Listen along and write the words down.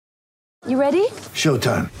You ready?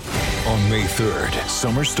 Showtime. On May 3rd,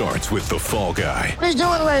 summer starts with The Fall Guy. Let's do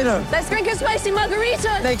it later. Let's drink a spicy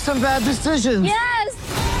margarita. Make some bad decisions. Yes!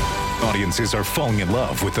 Audiences are falling in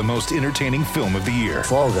love with the most entertaining film of the year.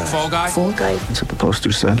 Fall Guy. Fall Guy? Fall Guy. That's what the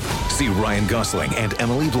poster said. See Ryan Gosling and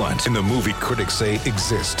Emily Blunt in the movie critics say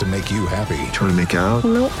exists to make you happy. Trying to make it out?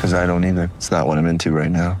 Nope. Because I don't either. It's not what I'm into right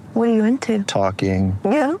now. What are you into? Talking.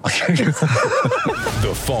 Yeah.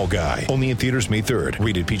 The Fall Guy. Only in theaters May 3rd.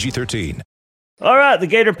 Rated PG-13. All right, the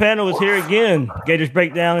Gator panel is here again. Gators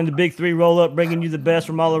Breakdown in the Big Three roll-up, bringing you the best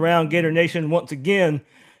from all around Gator Nation once again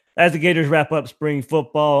as the Gators wrap up spring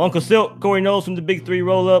football. Uncle Silk, Corey Knowles from the Big Three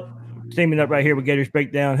roll-up, teaming up right here with Gators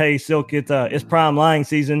Breakdown. Hey, Silk, it's prime lying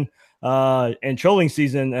season and trolling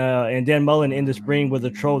season, and Dan Mullen in the spring with a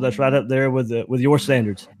troll that's right up there with your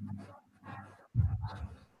standards.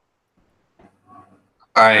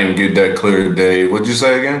 I didn't get that clear today. What'd you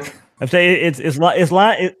say again? I'm saying it's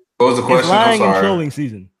lying. What was the question? It's lying I'm and sorry. trolling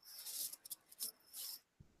season.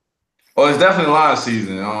 Oh, it's definitely lie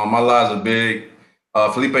season. My lies are big.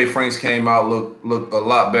 Felipe Franks came out looked a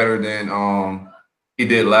lot better than he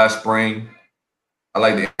did last spring. I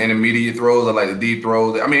like the intermediate throws. I like the deep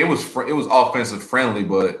throws. I mean, it was offensive friendly,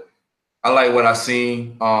 but I like what I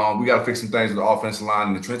seen. We got to fix some things with the offensive line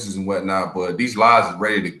in the trenches and whatnot. But these lies are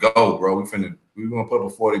ready to go, bro. We're gonna put up a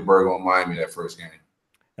 40 burger on Miami that first game.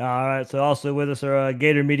 All right. So also with us are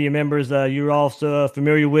Gator Media members you're also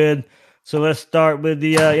familiar with. So let's start with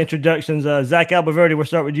the introductions. Zach Alberverdi, we'll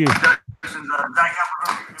start with you.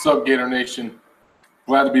 What's up, Gator Nation?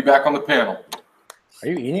 Glad to be back on the panel. Are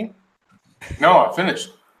you eating? No, I finished.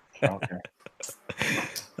 Okay.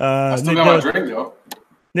 I still got my drink, though.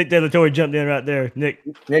 Nick De La Torre jumped in right there. Nick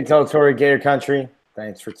Nick De La Torre, Gator Country.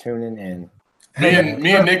 Thanks for tuning in. Me and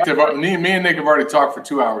Nick have already talked for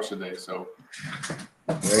 2 hours today, so.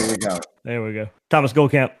 There you go. There we go. Thomas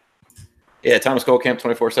Goldcamp. Yeah, Thomas Goldcamp,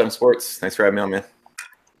 24/7 Sports. Thanks for having me on, man.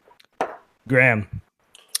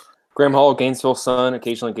 Graham Hall, Gainesville Sun,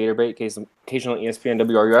 occasionally Gator Bait, occasionally ESPN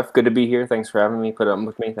WRUF. Good to be here. Thanks for having me. Put up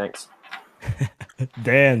with me. Thanks.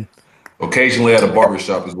 Dan. Occasionally at a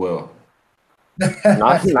barbershop as well.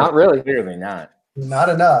 Not really. Clearly not. Not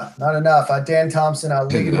enough. Dan Thompson,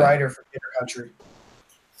 lead writer for Gator Country.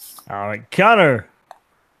 All right, Connor.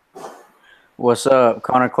 What's up?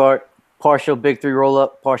 Connor Clark, partial Big Three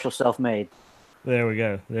roll-up, partial self-made. There we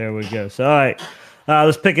go. So, all right,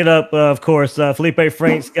 let's pick it up, of course. Felipe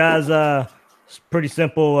Franks, guys, it's pretty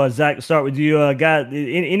simple. Zach, to start with you.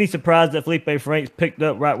 Any surprise that Felipe Franks picked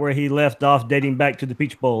up right where he left off dating back to the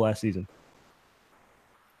Peach Bowl last season?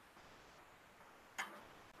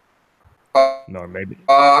 Or maybe.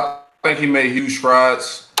 I think he made huge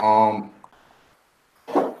strides.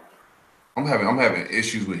 I'm having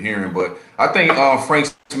issues with hearing, but I think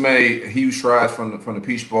Franks made huge strides from the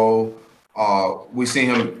Peach Bowl. We seen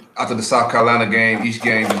him after the South Carolina game. Each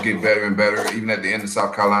game just get better and better, even at the end of the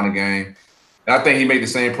South Carolina game. And I think he made the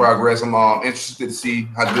same progress. I'm interested to see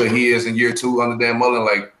how good he is in year 2 under Dan Mullen,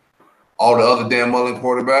 like all the other Dan Mullen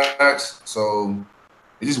quarterbacks. So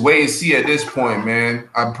just wait and see at this point, man.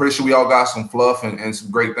 I'm pretty sure we all got some fluff and some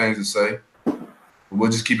great things to say. We'll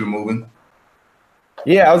just keep it moving.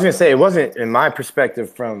 Yeah, I was going to say, it wasn't, in my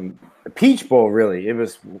perspective, from the Peach Bowl, really. It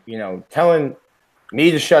was, telling me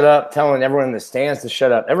to shut up, telling everyone in the stands to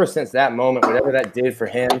shut up. Ever since that moment, whatever that did for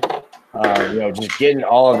him, just getting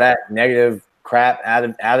all of that negative crap out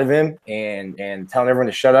of him and telling everyone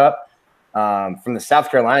to shut up. From the South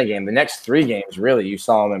Carolina game, the next 3 games, really, you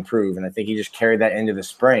saw him improve, and I think he just carried that into the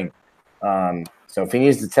spring. So if he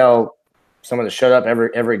needs to tell someone to shut up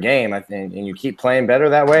every game, I think, and you keep playing better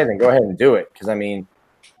that way, then go ahead and do it. Because, I mean,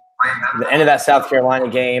 the end of that South Carolina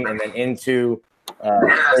game and then into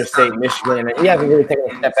Florida State, Michigan, and he hasn't really taken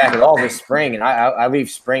a step back at all this spring. And I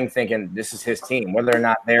leave spring thinking this is his team, whether or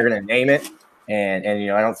not they're going to name it. And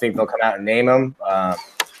I don't think they'll come out and name him. I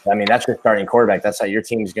mean, that's your starting quarterback. That's how your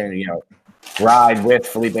team's going to, ride with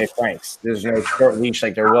Felipe Franks. There's no short leash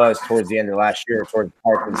like there was towards the end of last year, towards the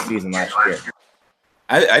part of the season last year.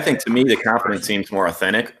 I think, to me, the confidence seems more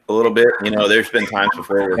authentic a little bit. There's been times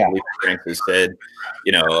before where Felipe Franks has said,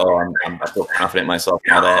 I feel confident in myself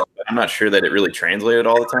and all that. But I'm not sure that it really translated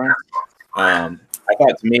all the time. I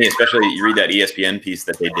thought, to me, especially you read that ESPN piece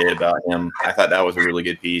that they did about him, I thought that was a really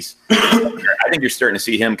good piece. I think you're starting to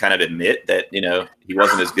see him kind of admit that, he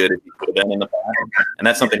wasn't as good as he could have been in the past. And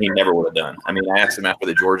that's something he never would have done. I mean, I asked him after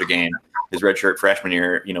the Georgia game, his redshirt freshman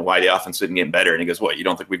year, why the offense didn't get better. And he goes, what, you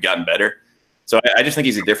don't think we've gotten better? So I just think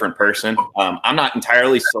he's a different person. I'm not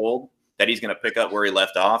entirely sold that he's going to pick up where he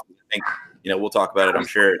left off. I think, we'll talk about it. I'm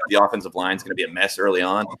sure the offensive line is going to be a mess early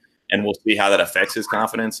on, and we'll see how that affects his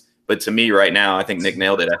confidence. But to me right now, I think Nick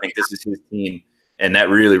nailed it. I think this is his team, and that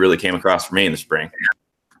really, really came across for me in the spring.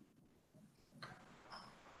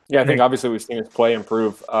 Yeah, I think obviously we've seen his play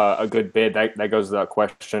improve a good bit. That goes without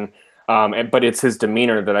question. But it's his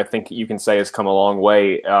demeanor that I think you can say has come a long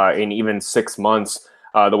way in even 6 months,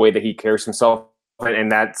 the way that he carries himself.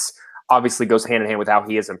 And that's obviously goes hand in hand with how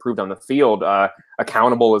he has improved on the field.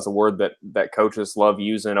 Accountable is a word that coaches love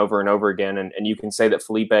using over and over again. And you can say that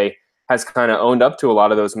Felipe has kind of owned up to a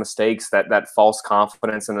lot of those mistakes, that false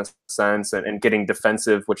confidence in a sense, and getting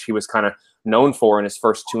defensive, which he was kind of known for in his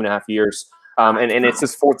first 2.5 years. And it's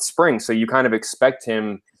his 4th spring. So you kind of expect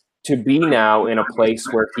him to be now in a place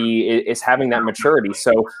where he is having that maturity.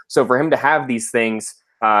 So for him to have these things,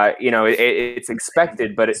 it's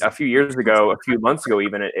expected, but a few months ago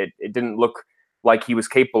even, it didn't look like he was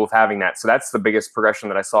capable of having that. So that's the biggest progression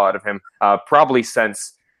that I saw out of him, probably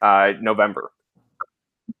since November.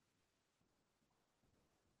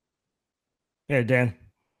 Yeah, Dan.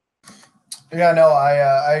 Yeah, no,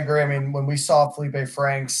 I agree. I mean, when we saw Felipe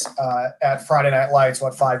Franks at Friday Night Lights,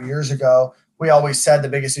 5 years ago, we always said the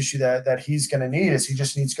biggest issue that he's going to need is he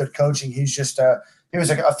just needs good coaching. He was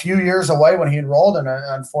a few years away when he enrolled, and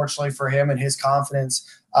unfortunately for him and his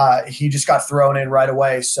confidence, he just got thrown in right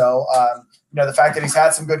away. So, the fact that he's had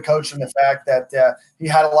some good coaching, the fact that he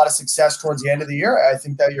had a lot of success towards the end of the year, I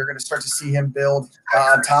think that you're going to start to see him build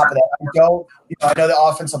on top of that. I know the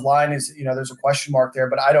offensive line is, there's a question mark there,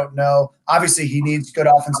 but I don't know. Obviously, he needs good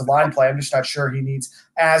offensive line play. I'm just not sure he needs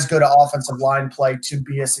as good an offensive line play to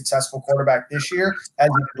be a successful quarterback this year as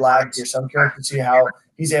he did last year. So I'm curious to see how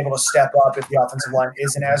he's able to step up if the offensive line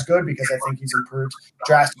isn't as good, because I think he's improved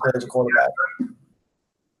drastically as a quarterback.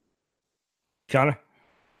 Connor?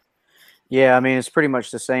 Yeah, I mean, it's pretty much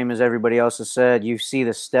the same as everybody else has said. You see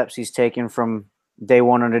the steps he's taken from day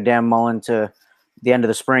one under Dan Mullen to the end of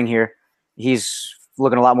the spring here. He's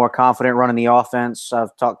looking a lot more confident running the offense.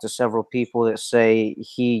 I've talked to several people that say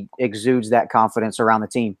he exudes that confidence around the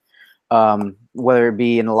team, whether it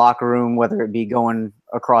be in the locker room, whether it be going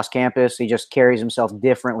across campus. He just carries himself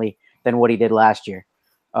differently than what he did last year.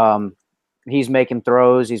 He's making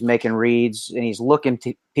throws, he's making reads, and he's looking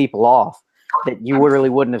people off that you really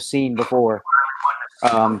wouldn't have seen before.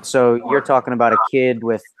 So you're talking about a kid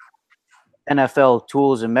with NFL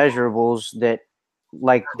tools and measurables that,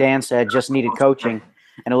 like Dan said, just needed coaching,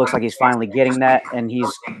 and it looks like he's finally getting that, and he's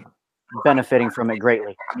benefiting from it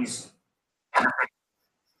greatly.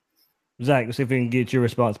 Zach, let's see if we can get your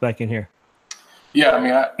response back in here. Yeah, I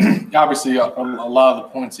mean, obviously a lot of the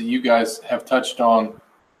points that you guys have touched on,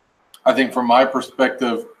 I think from my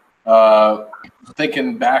perspective,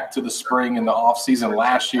 thinking back to the spring and the offseason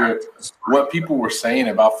last year, what people were saying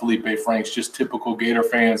about Felipe Franks, just typical Gator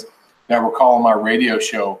fans that were calling my radio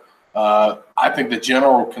show, I think the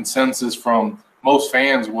general consensus from most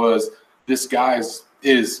fans was this guy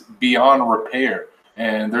is beyond repair,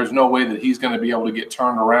 and there's no way that he's going to be able to get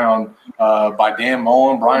turned around by Dan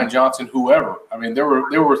Mullen, Brian Johnson, whoever. I mean, there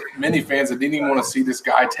were many fans that didn't even want to see this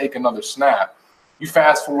guy take another snap. You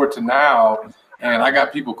fast forward to now, and I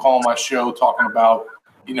got people calling my show talking about,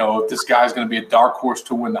 if this guy's going to be a dark horse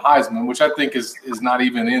to win the Heisman, which I think is not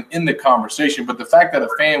even in the conversation. But the fact that a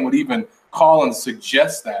fan would even call and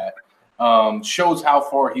suggest that shows how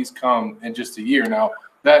far he's come in just a year. Now,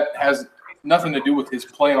 that has nothing to do with his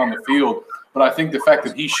play on the field, but I think the fact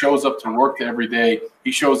that he shows up to work every day,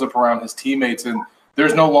 he shows up around his teammates, and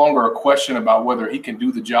there's no longer a question about whether he can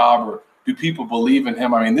do the job or do people believe in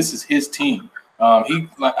him. I mean, this is his team. He,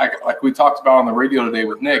 like we talked about on the radio today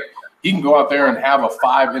with Nick, he can go out there and have a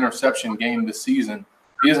 5-interception game this season.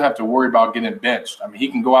 He doesn't have to worry about getting benched. I mean, he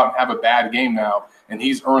can go out and have a bad game now, and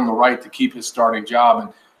he's earned the right to keep his starting job.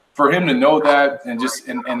 And for him to know that and just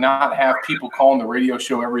and not have people calling the radio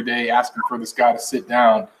show every day asking for this guy to sit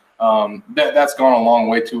down, that's gone a long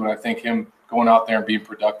way too. And I think him going out there and being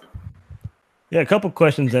productive. Yeah, a couple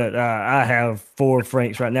questions that I have for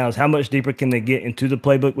Franks right now is how much deeper can they get into the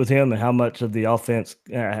playbook with him, and how much of the offense,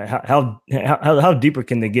 how deeper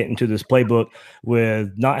can they get into this playbook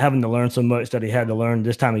with not having to learn so much that he had to learn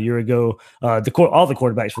this time a year ago, all the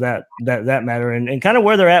quarterbacks for that matter, and kind of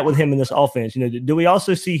where they're at with him in this offense. Do we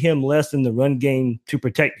also see him less in the run game to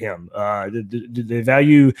protect him? Do they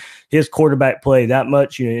value his quarterback play that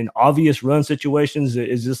much in obvious run situations?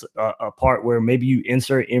 Is this a part where maybe you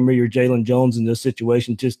insert Emory or Jalen Jones in this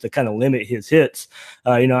situation just to kind of limit his hits?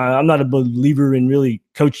 I'm not a believer in really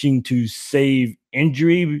coaching to save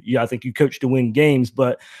injury. I think you coach to win games,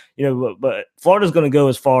 but Florida's going to go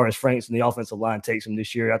as far as Franks and the offensive line takes him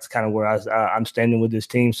this year. That's kind of where I'm standing with this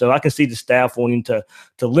team. So I can see the staff wanting to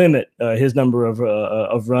limit his number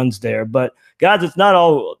of runs there. But guys, it's not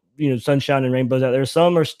all sunshine and rainbows out there.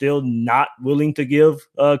 Some are still not willing to give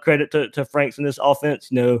credit to Franks in this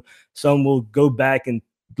offense. Some will go back and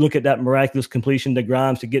look at that miraculous completion to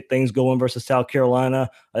Grimes to get things going versus South Carolina.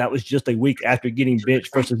 That was just a week after getting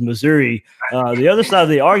benched versus Missouri. The other side of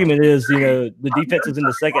the argument is, the defenses in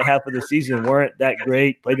the second half of the season weren't that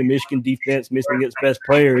great. Played the Michigan defense, missing its best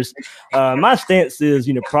players. My stance is,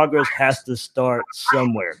 progress has to start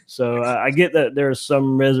somewhere. So I get that there are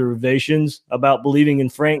some reservations about believing in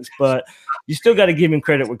Franks, but you still got to give him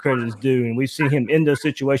credit where credit is due. And we've seen him in those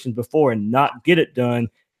situations before and not get it done.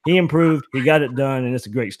 He improved, he got it done, and it's a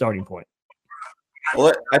great starting point.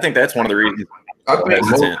 Well, I think that's one of the reasons I'm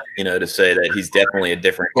hesitant, to say that he's definitely a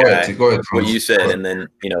different guy. Go ahead, what you said, and then,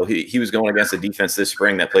 he was going against a defense this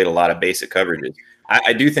spring that played a lot of basic coverages.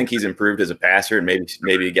 I do think he's improved as a passer, and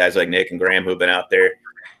maybe guys like Nick and Graham who have been out there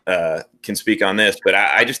can speak on this, but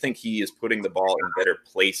I just think he is putting the ball in better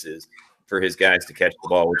places for his guys to catch the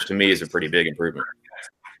ball, which to me is a pretty big improvement.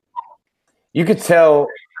 You could tell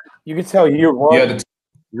year one.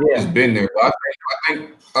 It's been there. But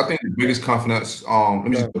I think the biggest confidence. Let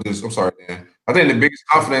me just put this. I'm sorry, Dan. I think the biggest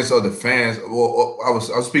confidence of the fans. Well, I was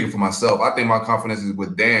speaking for myself. I think my confidence is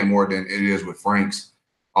with Dan more than it is with Franks.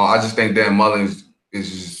 I just think Dan Mullen is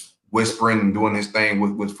just whispering and doing his thing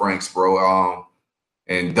with Franks, bro.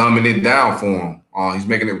 And dumbing it down for him. He's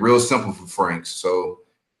making it real simple for Franks. So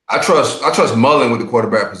I trust Mullen with the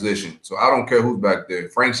quarterback position. So I don't care who's back there.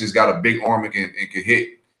 Franks just got a big arm and can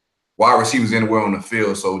hit wide receivers anywhere on the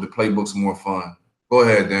field, so the playbook's more fun. Go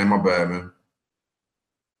ahead, Dan. My bad, man.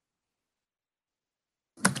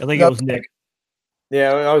 I think it was Nick.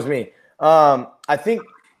 Yeah, that was me. I think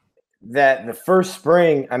that the first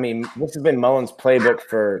spring, this has been Mullen's playbook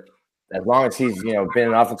for as long as he's, been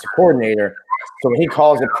an offensive coordinator. So when he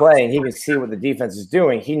calls a play and he can see what the defense is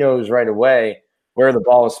doing, he knows right away where the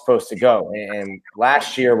ball is supposed to go. And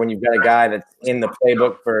last year, when you've got a guy that's in the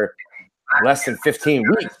playbook for less than 15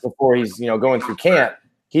 weeks before he's, going through camp,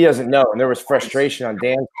 he doesn't know. And there was frustration on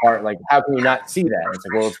Dan's part. Like, how can you not see that? And it's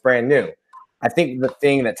like, well, it's brand new. I think the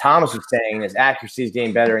thing that Thomas was saying is accuracy is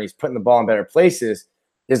getting better and he's putting the ball in better places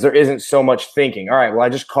is there isn't so much thinking. All right, well, I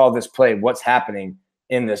just called this play. What's happening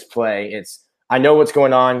in this play? I know what's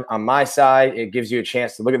going on my side. It gives you a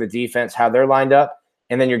chance to look at the defense, how they're lined up.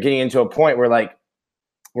 And then you're getting into a point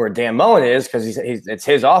where Dan Mullen is, because it's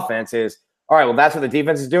his offense is, all right, well, that's what the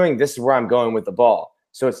defense is doing. This is where I'm going with the ball.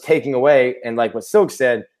 So it's taking away, and like what Silk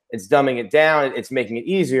said, it's dumbing it down. It's making it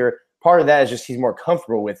easier. Part of that is just he's more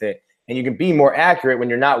comfortable with it. And you can be more accurate when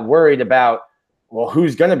you're not worried about, well,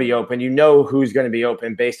 who's going to be open. You know who's going to be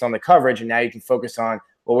open based on the coverage, and now you can focus on,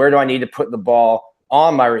 well, where do I need to put the ball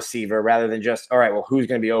on my receiver rather than just, all right, well, who's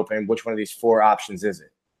going to be open? Which one of these four options is it?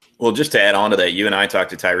 Well, just to add on to that, you and I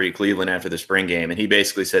talked to Tyree Cleveland after the spring game, and he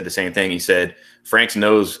basically said the same thing. He said Franks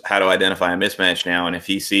knows how to identify a mismatch now, and if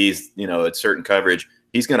he sees, a certain coverage,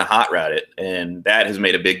 he's going to hot route it, and that has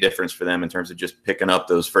made a big difference for them in terms of just picking up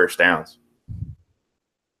those first downs.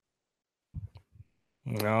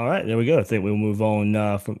 All right, there we go. I think we'll move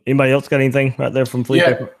on. From anybody else got anything right there from Felipe?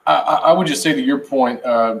 Yeah, I would just say to your point,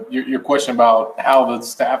 your question about how the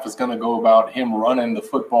staff is going to go about him running the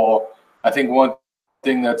football. I think one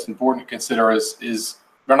thing that's important to consider is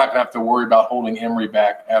they're not going to have to worry about holding Emory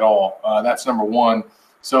back at all. That's number one.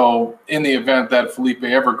 So in the event that Felipe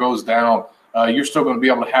ever goes down, you're still going to be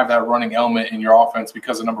able to have that running element in your offense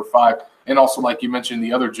because of number 5. And also, like you mentioned,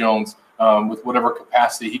 the other Jones, with whatever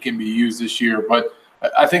capacity he can be used this year. But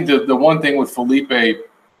I think the one thing with Felipe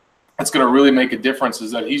that's going to really make a difference is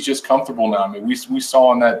that he's just comfortable now. I mean, we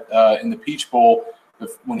saw in the Peach Bowl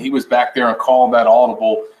when he was back there and called that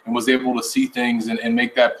audible and was able to see things and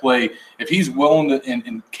make that play. If he's willing to,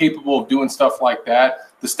 and capable of doing stuff like that,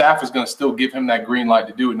 the staff is going to still give him that green light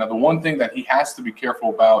to do it. Now, the one thing that he has to be careful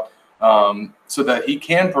about so that he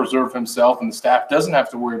can preserve himself and the staff doesn't have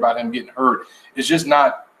to worry about him getting hurt is just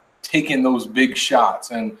not taking those big shots.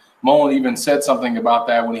 And Mullen even said something about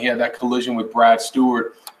that when he had that collision with Brad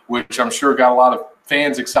Stewart, which I'm sure got a lot of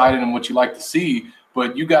fans excited and what you like to see.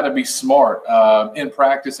 But you got to be smart in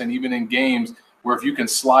practice and even in games where if you can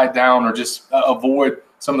slide down or just avoid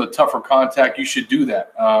some of the tougher contact, you should do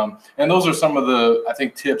that. And those are some of the, I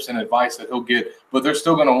think, tips and advice that he'll get. But they're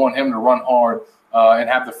still going to want him to run hard and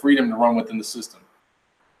have the freedom to run within the system.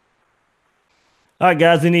 All right,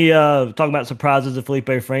 guys, any talking about surprises of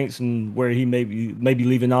Felipe Franks and where he may be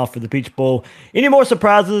leaving off for the Peach Bowl. Any more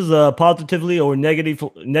surprises positively or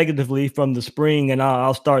negatively from the spring? And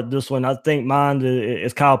I'll start this one. I think mine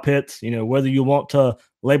is Kyle Pitts. Whether you want to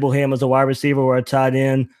label him as a wide receiver or a tight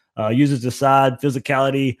end, uses the side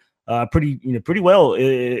physicality. pretty well,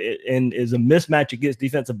 and is a mismatch against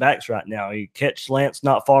defensive backs right now. He catch slants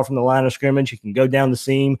not far from the line of scrimmage. He can go down the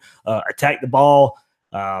seam, attack the ball.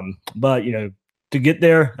 But to get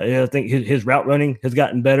there, I think his route running has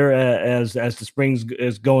gotten better as the springs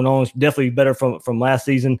is going on. It's definitely better from last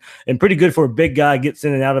season, and pretty good for a big guy. Gets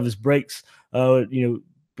in and out of his breaks.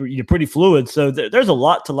 Pretty fluid. So there's a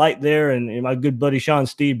lot to like there. And my good buddy Sean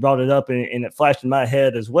Steve brought it up, and it flashed in my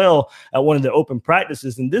head as well at one of the open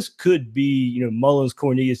practices. And this could be, Mullins,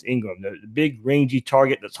 Cornelius, Ingram, the big rangy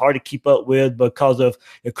target that's hard to keep up with because of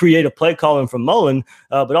creative play calling from Mullen,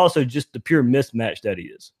 but also just the pure mismatch that he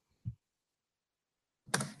is.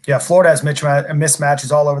 Yeah, Florida has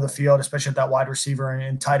mismatches all over the field, especially at that wide receiver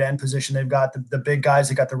and tight end position. They've got the big guys,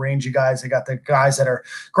 they got the rangy guys, they got the guys that are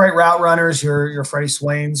great route runners, your Freddie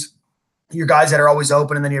Swains, your guys that are always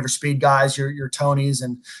open, and then you have your speed guys, your Tonys,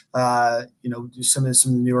 and some of the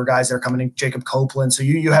newer guys that are coming in, Jacob Copeland. So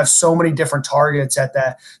you have so many different targets at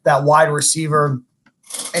that wide receiver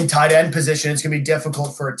and tight end position. It's going to be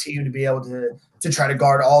difficult for a team to be able to try to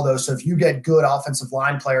guard all those. So if you get good offensive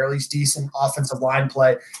line play, or at least decent offensive line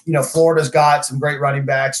play, Florida's got some great running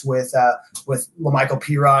backs with LaMichael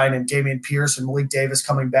Pirine and Damian Pierce and Malik Davis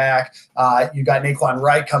coming back. You got Naquan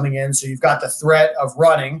Wright coming in. So you've got the threat of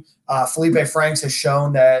running. Felipe Franks has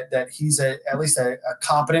shown that he's at least a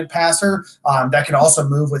competent passer that can also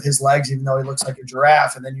move with his legs, even though he looks like a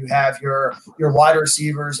giraffe. And then you have your wide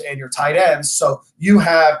receivers and your tight ends. So you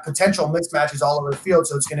have potential mismatches all over the field.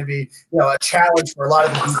 So it's going to be a challenge for a lot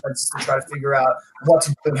of the defenses to try to figure out what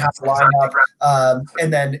to do and how to line up.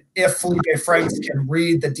 And then if Felipe Franks can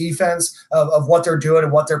read the defense of what they're doing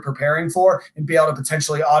and what they're preparing for, and be able to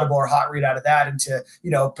potentially audible or hot read out of that into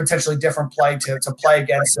potentially different play to play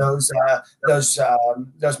against those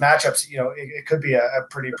matchups, it could be a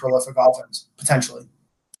pretty prolific offense potentially.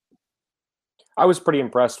 I was pretty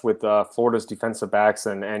impressed with Florida's defensive backs,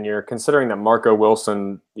 and you're considering that Marco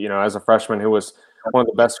Wilson, as a freshman who was one of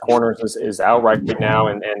the best corners is out right now,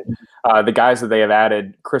 and the guys that they have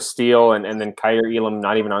added, Chris Steele and then Kyer Elam,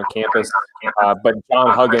 not even on campus, but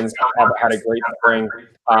John Huggins had a great spring.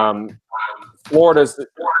 Florida's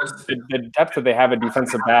the depth that they have at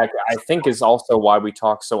defensive back, I think, is also why we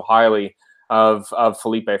talk so highly of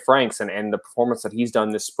Felipe Franks and the performance that he's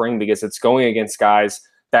done this spring, because it's going against guys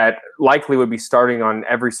that likely would be starting on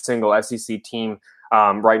every single SEC team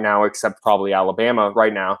right now, except probably Alabama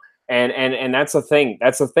right now. And that's a thing.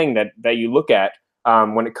 That's a thing that you look at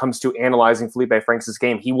when it comes to analyzing Felipe Franks'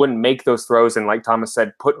 game. He wouldn't make those throws, and like Thomas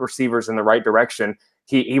said, put receivers in the right direction.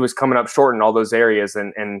 He was coming up short in all those areas,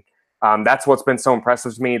 and that's what's been so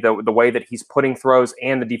impressive to me, the way that he's putting throws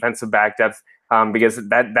and the defensive back depth, because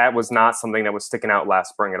that was not something that was sticking out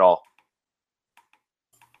last spring at all.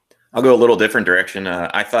 I'll go a little different direction.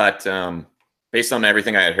 I thought, based on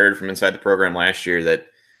everything I had heard from inside the program last year, that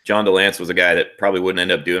John DeLance was a guy that probably wouldn't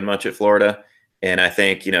end up doing much at Florida. And I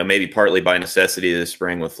think, maybe partly by necessity this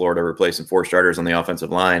spring with Florida replacing 4 starters on the offensive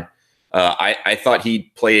line, I thought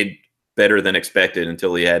he played better than expected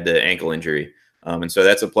until he had the ankle injury. And so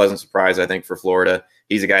that's a pleasant surprise, I think, for Florida.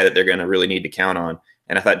 He's a guy that they're going to really need to count on.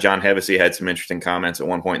 And I thought John Hevesy had some interesting comments at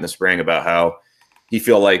one point in the spring about how he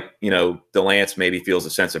feel like, DeLance maybe feels a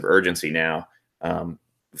sense of urgency now.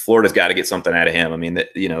 Florida's got to get something out of him. I mean,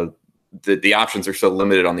 the options are so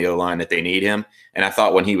limited on the O-line that they need him. And I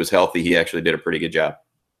thought when he was healthy, he actually did a pretty good job.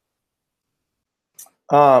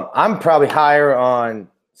 I'm probably higher on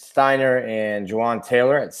Steiner and Juwan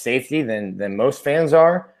Taylor at safety than most fans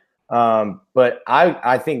are. But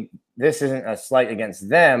I think this isn't a slight against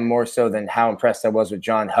them, more so than how impressed I was with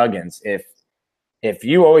John Huggins. If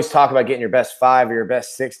you always talk about getting your best 5 or your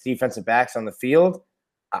best 6 defensive backs on the field,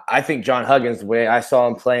 I think John Huggins, the way I saw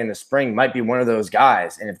him play in the spring, might be one of those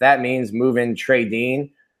guys. And if that means moving Trey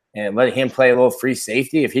Dean and letting him play a little free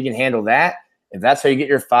safety, if he can handle that, if that's how you get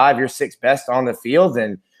your 5, your 6 best on the field,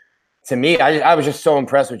 then to me, I was just so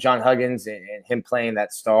impressed with John Huggins and him playing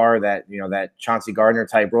that star, that Chauncey Gardner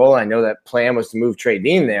type role. I know that plan was to move Trey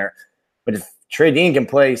Dean there, but if Trey Dean can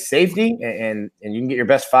play safety and you can get your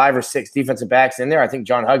best 5 or 6 defensive backs in there, I think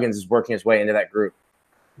John Huggins is working his way into that group.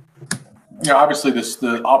 Obviously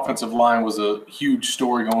the offensive line was a huge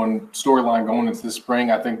storyline going into the spring.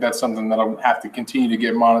 I think that's something that'll have to continue to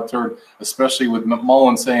get monitored, especially with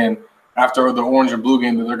Mullen saying after the orange and blue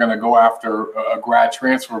game that they're going to go after a grad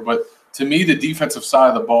transfer. But to me, the defensive side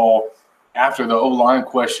of the ball after the O-line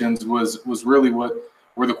questions was really what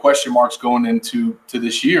were the question marks going into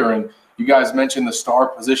this year. And you guys mentioned the star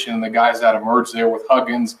position and the guys that emerged there with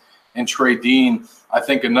Huggins and Trey Dean. I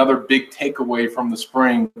think another big takeaway from the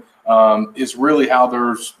spring is really how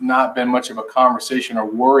there's not been much of a conversation or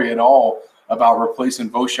worry at all about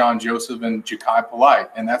replacing Voshon Joseph and Ja'Kai Polite.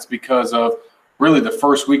 And that's because of really the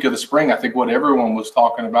first week of the spring. I think what everyone was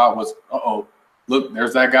talking about was, look,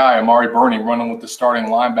 there's that guy, Amari Burney, running with the starting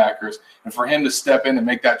linebackers. And for him to step in and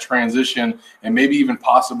make that transition and maybe even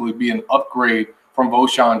possibly be an upgrade from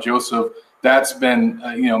Voshon Joseph, that's been,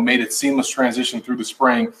 made it seamless transition through the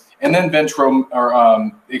spring. And then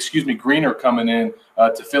Greener coming in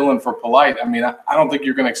to fill in for Polite. I mean, I don't think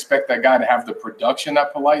you're going to expect that guy to have the production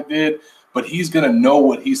that Polite did, but he's going to know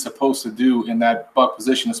what he's supposed to do in that buck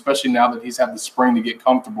position, especially now that he's had the spring to get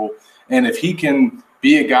comfortable. And if he can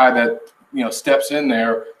be a guy that, steps in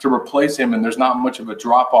there to replace him and there's not much of a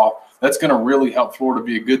drop-off, that's going to really help Florida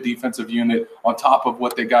be a good defensive unit on top of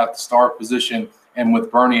what they got at the star position and with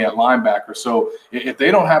Burney at linebacker. So if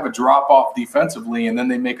they don't have a drop-off defensively and then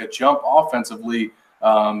they make a jump offensively,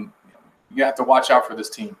 you have to watch out for this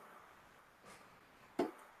team.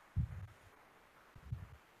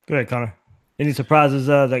 Go ahead, Connor. Any surprises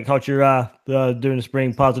that caught your eye during the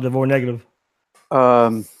spring, positive or negative?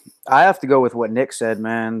 I have to go with what Nick said,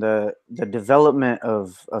 man. The development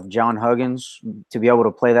of John Huggins to be able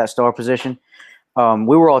to play that star position.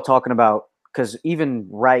 We were all talking about, because even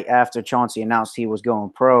right after Chauncey announced he was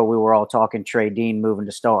going pro, we were all talking Trey Dean moving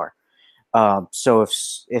to star. So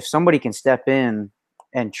if somebody can step in,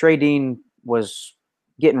 and Trey Dean was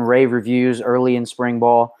getting rave reviews early in spring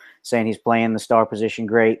ball, saying he's playing the star position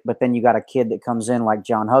great, but then you got a kid that comes in like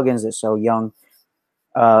John Huggins that's so young,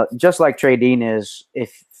 just like Trey Dean is.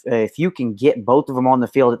 If you can get both of them on the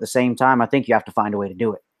field at the same time, I think you have to find a way to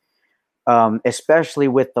do it, especially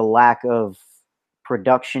with the lack of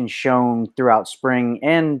production shown throughout spring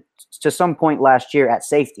and to some point last year at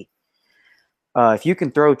safety. If you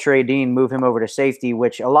can throw Trey Dean, move him over to safety,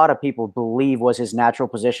 which a lot of people believe was his natural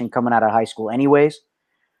position coming out of high school anyways,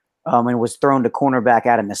 and was thrown to cornerback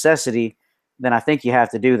out of necessity, then I think you have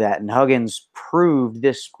to do that. And Huggins proved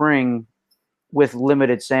this spring with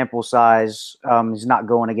limited sample size, he's not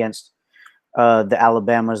going against the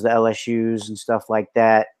Alabamas, the LSUs and stuff like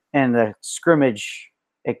that. And the scrimmage,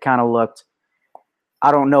 it kind of looked,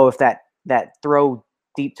 I don't know if that throw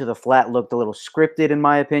deep to the flat looked a little scripted in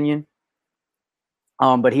my opinion.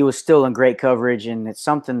 But he was still in great coverage, and it's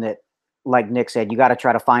something that, like Nick said, you got to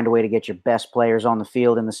try to find a way to get your best players on the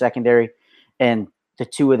field in the secondary, and the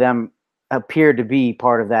two of them appeared to be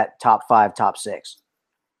part of that top 5, top 6.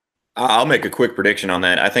 I'll make a quick prediction on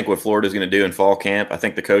that. I think what Florida's going to do in fall camp, I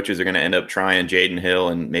think the coaches are going to end up trying Jaden Hill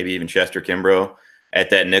and maybe even Chester Kimbrough at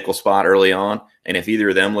that nickel spot early on. And if either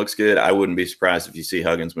of them looks good, I wouldn't be surprised if you see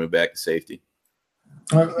Huggins move back to safety.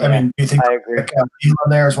 I mean, do you think I agree. Elam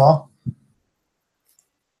there as well?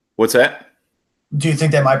 What's that? Do you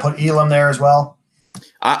think they might put Elam there as well?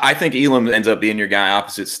 I think Elam ends up being your guy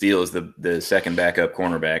opposite Steele as the second backup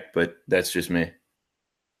cornerback, but that's just me.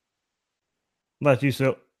 But you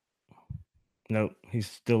still no, he's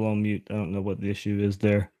still on mute. I don't know what the issue is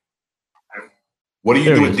there. What do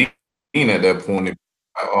you do with Dean at that point?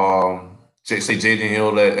 Say Jaden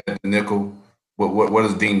Hill at the nickel. Where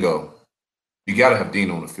does Dean go? You got to have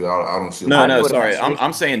Dean on the field. I don't see. No, sorry.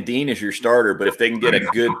 I'm saying Dean is your starter, but if they can get a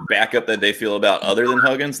good backup that they feel about other than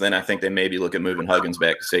Huggins, then I think they maybe look at moving Huggins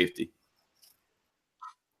back to safety.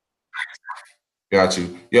 Got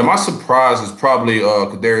you. Yeah, my surprise is probably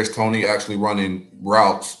Kadarius Toney actually running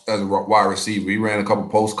routes as a wide receiver. He ran a couple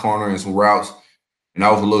post corner and some routes, and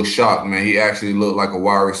I was a little shocked, man. He actually looked like a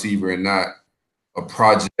wide receiver and not a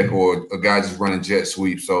project or a guy just running jet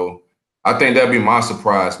sweep. So I think that'd be my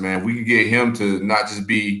surprise, man. If we could get him to not just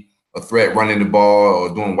be a threat running the ball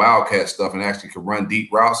or doing wildcat stuff and actually could run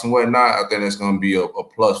deep routes and whatnot, I think that's going to be a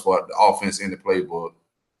plus for the offense in the playbook.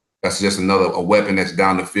 That's just a weapon that's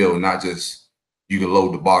down the field, not just you can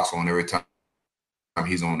load the box on every time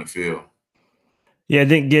he's on the field. Yeah, I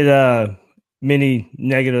didn't get many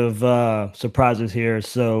negative surprises here.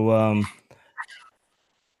 So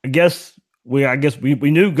I guess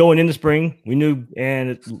we knew going into spring, and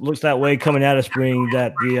it looks that way coming out of spring,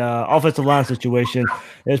 that the offensive line situation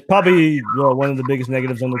is probably one of the biggest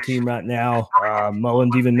negatives on the team right now.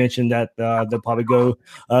 Mullins even mentioned that they'll probably go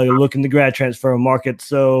look in the grad transfer market.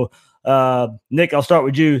 So, Nick, I'll start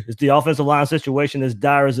with you. Is the offensive line situation as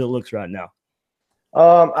dire as it looks right now?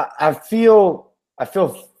 I feel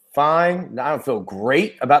fine. I don't feel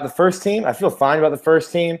great about the first team. I feel fine about the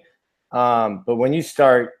first team. But when you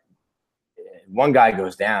start, one guy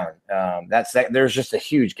goes down, there's just a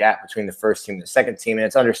huge gap between the first team and the second team, and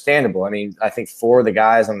it's understandable. I mean, I think 4 of the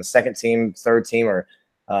guys on the second team, third team are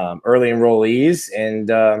early enrollees, and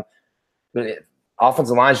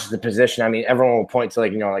offensive line is just the position. I mean, everyone will point to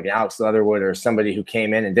like an Alex Leatherwood or somebody who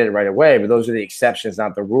came in and did it right away, but those are the exceptions,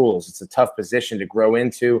 not the rules. It's a tough position to grow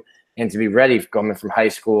into and to be ready coming from high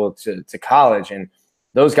school to college. And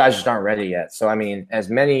those guys just aren't ready yet. So, I mean, as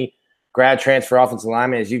many grad transfer offensive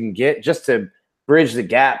linemen as you can get just to bridge the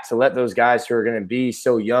gap, to let those guys who are going to be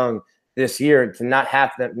so young this year to not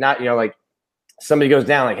have them, like somebody goes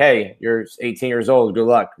down like, hey, you're 18 years old. Good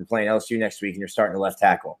luck. You're playing LSU next week and you're starting to left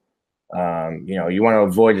tackle. You want to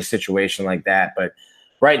avoid a situation like that. But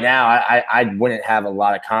right now, I wouldn't have a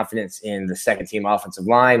lot of confidence in the second team offensive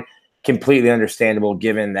line. Completely understandable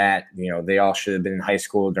given that, they all should have been in high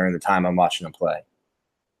school during the time I'm watching them play.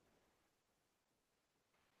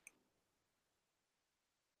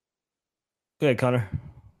 Go ahead, Connor.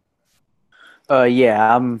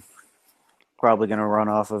 Yeah, I'm probably going to run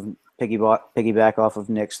off of piggyback off of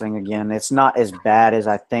Nick's thing again. It's not as bad as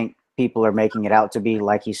I think people are making it out to be.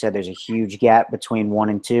 Like he said, there's a huge gap between 1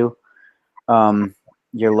 and 2.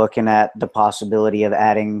 You're looking at the possibility of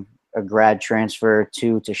adding a grad transfer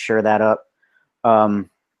to shore that up.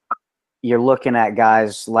 You're looking at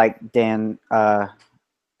guys like Dan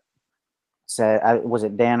said. Was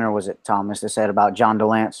it Dan or was it Thomas that said about John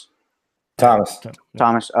DeLance? Thomas.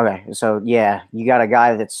 Okay. So, yeah, you got a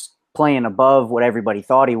guy that's playing above what everybody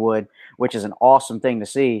thought he would, which is an awesome thing to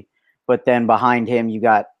see. But then behind him, you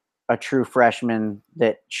got a true freshman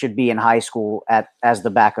that should be in high school as the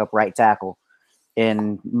backup right tackle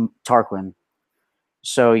in Tarquin.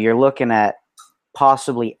 So you're looking at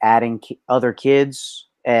possibly adding other kids,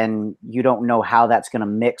 and you don't know how that's going to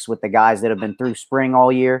mix with the guys that have been through spring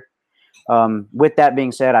all year. With that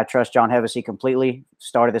being said, I trust John Hevesy completely.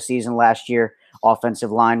 Started the season last year.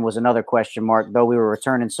 Offensive line was another question mark, though we were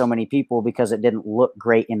returning so many people because it didn't look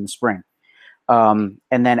great in the spring. And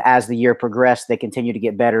then as the year progressed, they continued to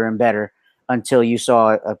get better and better until you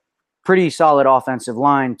saw a pretty solid offensive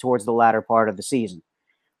line towards the latter part of the season.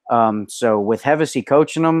 So with Hevesy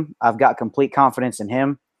coaching them, I've got complete confidence in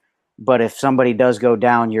him. But if somebody does go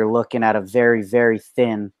down, you're looking at a very, very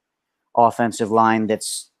thin offensive line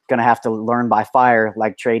that's going to have to learn by fire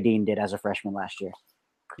like Trey Dean did as a freshman last year.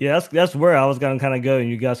 Yeah, that's where I was going to kind of go, and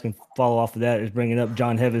you guys can follow off of that, is bringing up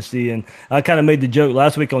John Hevesy. And I kind of made the joke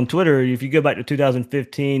last week on Twitter. If you go back to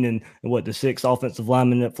 2015 and what the 6 offensive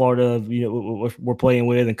linemen that Florida were playing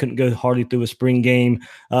with and couldn't go hardly through a spring game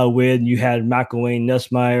with, you had Michael Wayne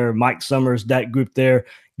Nussmeier, Mike Summers, that group there,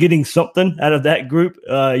 getting something out of that group.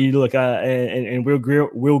 You look, and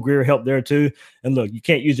Will Greer helped there too. And look, you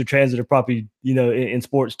can't use the transitive property, in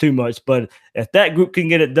sports too much. But if that group can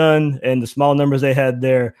get it done and the small numbers they had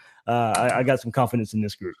there, I got some confidence in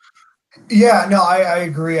this group. Yeah, no, I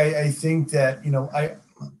agree. I think that,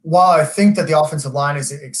 while I think that the offensive line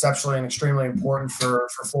is exceptionally and extremely important for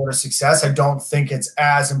Florida's success, I don't think it's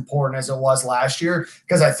as important as it was last year,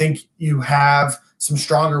 because I think you have some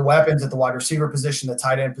stronger weapons at the wide receiver position, the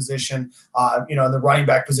tight end position, and the running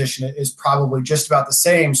back position is probably just about the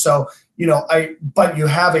same. So, but you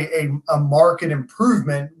have a market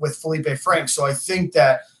improvement with Felipe Franks. So I think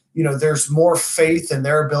that, there's more faith in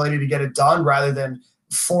their ability to get it done rather than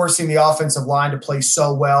forcing the offensive line to play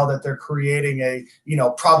so well that they're creating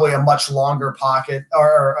probably a much longer pocket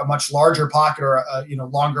or a much larger pocket or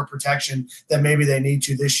longer protection than maybe they need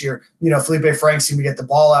to this year. Felipe Franks seemed to get the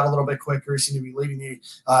ball out a little bit quicker. He seemed to be leading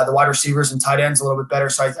the wide receivers and tight ends a little bit better.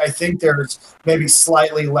 So I think there's maybe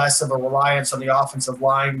slightly less of a reliance on the offensive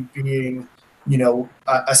line being,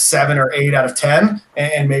 a 7 or 8 out of 10,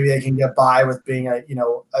 and maybe they can get by with being a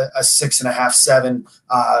 6.5, 7,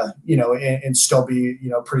 and still be,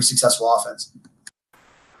 pretty successful offense.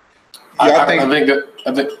 I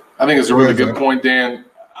think it's a really good point, Dan.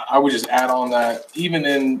 I would just add on that even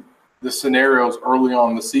in the scenarios early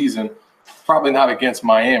on in the season, probably not against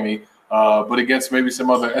Miami, but against maybe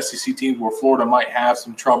some other SEC teams where Florida might have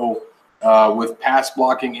some trouble with pass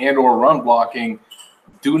blocking and or run blocking,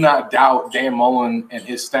 do not doubt Dan Mullen and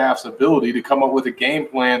his staff's ability to come up with a game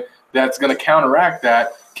plan that's going to counteract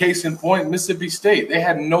that. Case in point, Mississippi State, they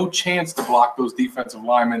had no chance to block those defensive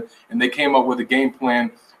linemen, and they came up with a game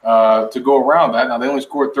plan to go around that. Now, they only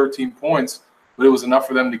scored 13 points, but it was enough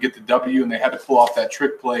for them to get the W, and they had to pull off that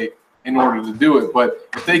trick play in order to do it. But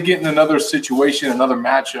if they get in another situation, another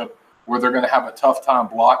matchup where they're going to have a tough time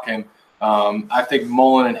blocking, I think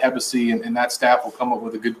Mullen and Hevesy and that staff will come up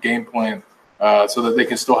with a good game plan so that they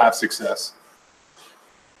can still have success.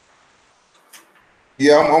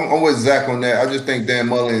 Yeah, I'm with Zach on that. I just think Dan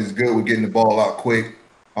Mullen is good with getting the ball out quick,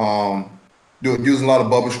 using a lot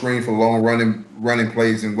of bubble screen for long running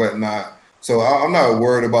plays and whatnot. So I'm not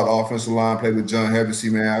worried about the offensive line play with John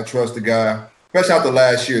Hevesy, man. I trust the guy, especially after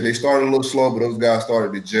last year. They started a little slow, but those guys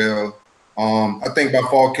started to gel. I think by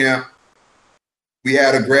fall camp, we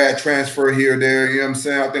had a grad transfer here or there. You know what I'm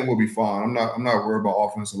saying? I think we'll be fine. I'm not worried about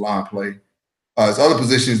offensive line play. It's other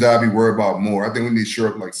positions that I'd be worried about more. I think we need to shore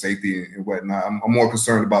up like safety and whatnot. I'm more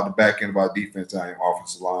concerned about the back end of our defense than our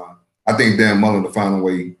offensive line. I think Dan Mullen will find a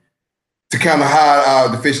way to kind of hide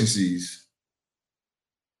our deficiencies.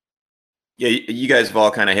 Yeah, you guys have all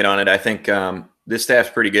kind of hit on it. I think this staff's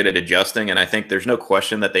pretty good at adjusting, and I think there's no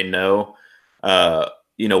question that they know,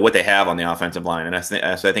 what they have on the offensive line. And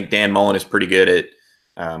so I think Dan Mullen is pretty good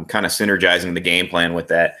at kind of synergizing the game plan with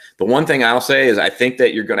that. The one thing I'll say is I think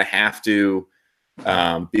that you're going to have to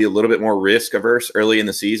be a little bit more risk averse early in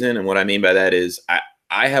the season. And what I mean by that is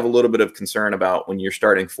I have a little bit of concern about when you're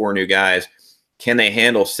starting 4 new guys, can they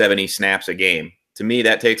handle 70 snaps a game? To me,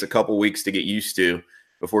 that takes a couple weeks to get used to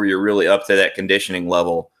before you're really up to that conditioning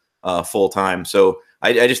level full time. So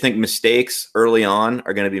I just think mistakes early on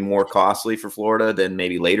are going to be more costly for Florida than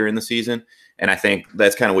maybe later in the season. And I think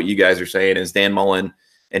that's kind of what you guys are saying is Dan Mullen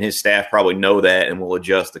and his staff probably know that and will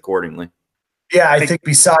adjust accordingly. Yeah, I think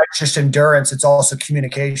besides just endurance, it's also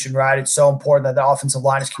communication, right? It's so important that the offensive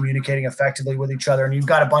line is communicating effectively with each other. And you've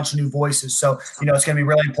got a bunch of new voices. So, it's going to be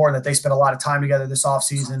really important that they spend a lot of time together this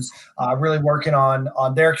offseason, really working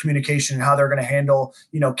on their communication and how they're going to handle,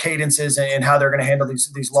 cadences and how they're going to handle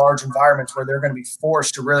these large environments where they're going to be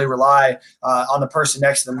forced to really rely on the person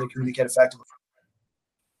next to them to communicate effectively.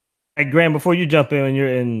 Hey, Graham, before you jump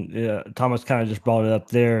in, Thomas kind of just brought it up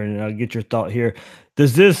there, and I'll get your thought here.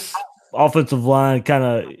 Does this offensive line kind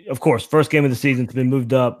of course, first game of the season has been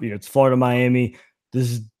moved up. It's Florida, Miami.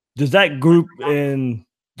 Does that group and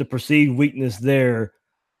the perceived weakness there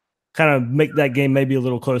kind of make that game maybe a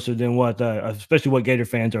little closer than what, especially what Gator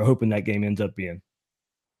fans are hoping that game ends up being?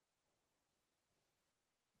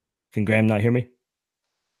 Can Graham not hear me?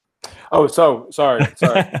 Oh, sorry.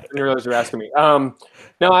 I didn't realize you were asking me.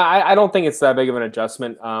 No, I don't think it's that big of an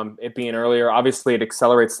adjustment. It being earlier, obviously, it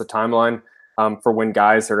accelerates the timeline for when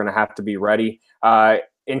guys are going to have to be ready.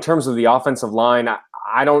 In terms of the offensive line,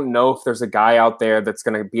 I don't know if there's a guy out there that's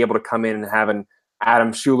going to be able to come in and have an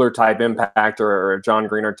Adam Schuler type impact or a John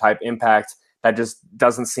Greenard type impact. That just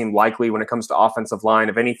doesn't seem likely when it comes to offensive line.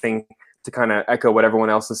 If anything, to kind of echo what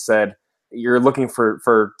everyone else has said, you're looking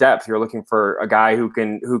for depth. You're looking for a guy who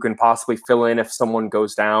can possibly fill in if someone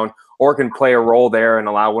goes down, or can play a role there and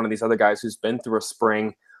allow one of these other guys who's been through a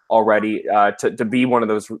spring already to be one of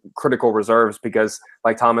those critical reserves. Because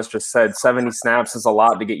like Thomas just said, 70 snaps is a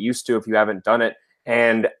lot to get used to if you haven't done it.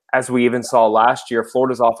 And as we even saw last year,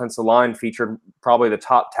 Florida's offensive line featured probably the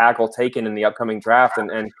top tackle taken in the upcoming draft,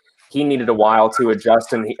 and he needed a while to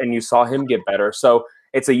adjust, and you saw him get better. So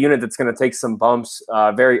it's a unit that's going to take some bumps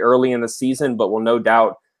very early in the season, but will no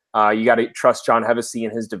doubt you got to trust John Hevesy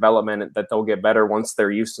and his development that they'll get better once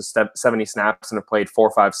they're used to 70 snaps and have played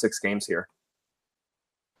 4, 5, 6 games here.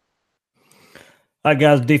 All right,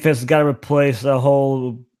 guys, defense has got to replace a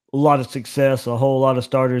lot of success, a whole lot of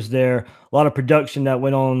starters there, a lot of production that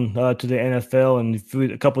went on to the NFL,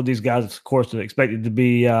 and a couple of these guys, of course, are expected to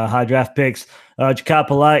be high draft picks. Ja'Kai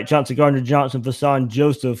Polite, Chauncey Gardner-Johnson, Vashawn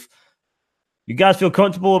Joseph. You guys feel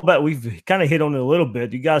comfortable about? We've kind of hit on it a little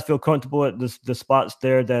bit. You guys feel comfortable at the spots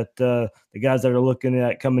there that the guys that are looking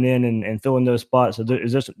at coming in and filling those spots? So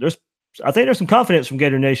I think there's some confidence from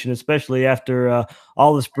Gator Nation, especially after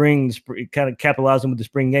all the spring, kind of capitalizing with the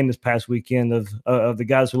spring game this past weekend of the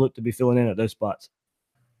guys who look to be filling in at those spots.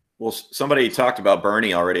 Well, somebody talked about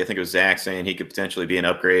Bernie already. I think it was Zach saying he could potentially be an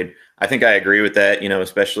upgrade. I think I agree with that,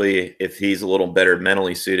 especially if he's a little better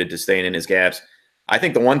mentally suited to staying in his gaps. I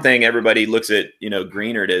think the one thing everybody looks at,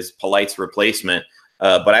 Greenard as Polite's replacement.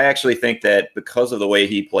 But I actually think that because of the way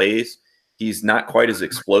he plays, he's not quite as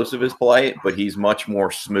explosive as Polite, but he's much more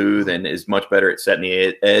smooth and is much better at setting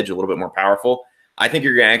the edge, a little bit more powerful. I think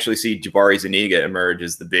you're going to actually see Jabari Zuniga emerge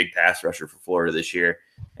as the big pass rusher for Florida this year.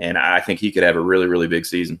 And I think he could have a really, really big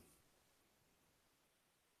season.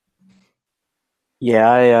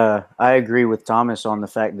 Yeah, I agree with Thomas on the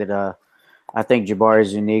fact that I think Jabari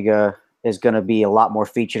Zuniga is going to be a lot more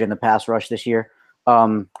featured in the pass rush this year,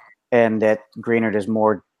 and that Greenard is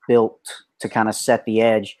more built to kind of set the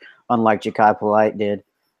edge, unlike Ja'Kai Polite did.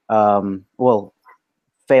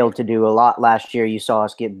 Failed to do a lot last year. You saw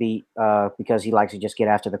us get beat because he likes to just get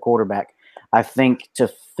after the quarterback. I think to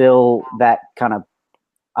fill that kind of,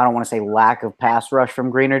 I don't want to say lack of pass rush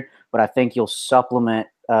from Greenard, but I think you'll supplement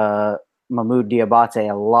Mahmoud Diabate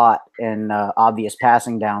a lot in obvious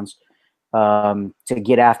passing downs to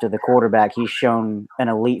get after the quarterback. He's shown an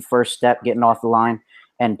elite first step getting off the line,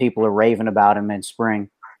 and people are raving about him in spring.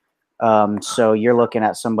 So you're looking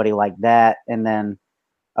at somebody like that. And then,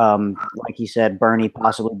 like he said, Bernie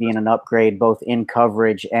possibly being an upgrade, both in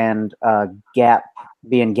coverage and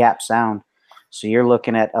being gap sound. So you're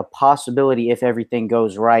looking at a possibility, if everything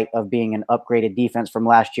goes right, of being an upgraded defense from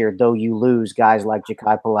last year, though you lose guys like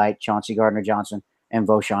Ja'Kai Polite, Chauncey Gardner-Johnson, and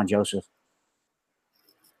Voshon Joseph.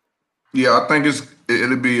 Yeah, I think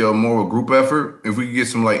it'll be a more of a group effort. If we can get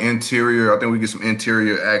some interior, I think we get some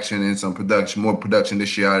interior action and some production, more production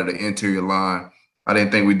this year out of the interior line. I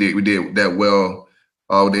didn't think we did that well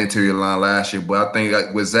with the interior line last year, but I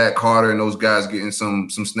think with Zach Carter and those guys getting some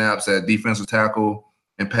snaps at defensive tackle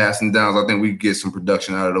and passing downs, I think we get some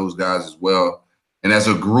production out of those guys as well. And as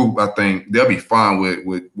a group, I think they'll be fine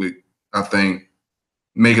with I think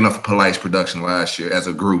making up for Polite's production last year as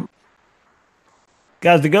a group.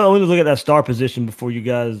 Guys, I want to look at that star position before you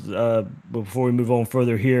guys, before we move on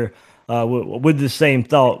further here, with the same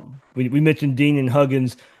thought. We mentioned Dean and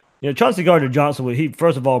Huggins. Chauncey Gardner-Johnson, he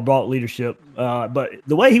first of all brought leadership, but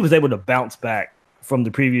the way he was able to bounce back from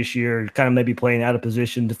the previous year, kind of maybe playing out of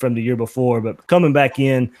position from the year before, but coming back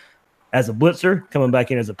in as a blitzer, coming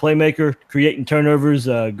back in as a playmaker, creating turnovers.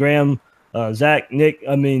 Graham, Zach, Nick,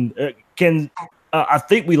 I mean, I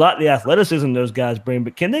think we like the athleticism those guys bring,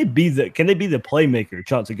 but can they be the playmaker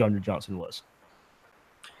Chauncey Gardner-Johnson was?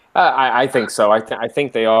 I think so. I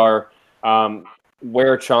think they are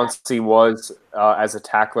where Chauncey was as a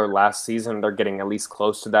tackler last season. They're getting at least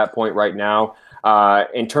close to that point right now.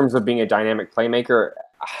 In terms of being a dynamic playmaker,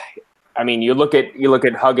 I mean, you look at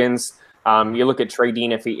Huggins, you look at Trey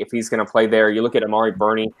Dean if he's going to play there. You look at Amari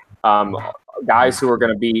Burney, guys who are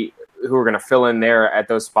going to fill in there at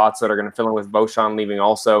those spots that are going to fill in with Voshon leaving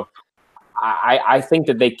also. I think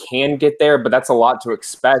that they can get there, but that's a lot to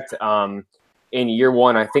expect in year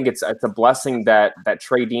one. I think it's a blessing that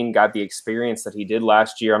Trey Dean got the experience that he did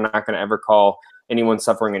last year. I'm not going to ever call anyone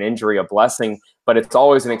suffering an injury a blessing, but it's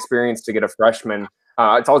always an experience to get a freshman.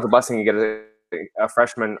 It's always a blessing to get a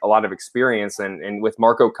freshman a lot of experience. And with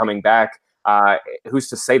Marco coming back, who's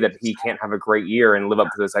to say that he can't have a great year and live up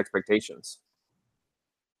to those expectations?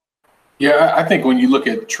 Yeah, I think when you look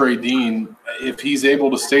at Trey Dean, if he's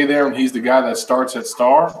able to stay there and he's the guy that starts at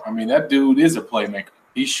star, I mean, that dude is a playmaker.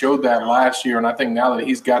 He showed that last year, and I think now that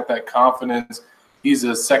he's got that confidence, he's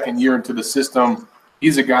a second year into the system,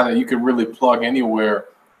 he's a guy that you can really plug anywhere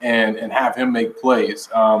and have him make plays.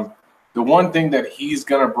 The one thing that he's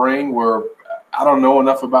going to bring, where I don't know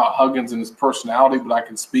enough about Huggins and his personality, but I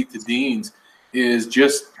can speak to Dean's, is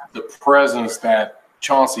just the presence that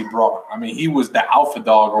Chauncey brought. I mean, he was the alpha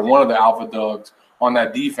dog or one of the alpha dogs on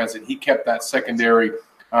that defense, and he kept that secondary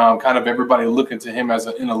kind of everybody looking to him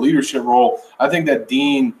in a leadership role. I think that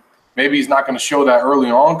Dean, maybe he's not going to show that early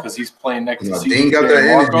on because he's playing next to Dean got that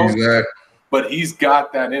energy, Zach. But he's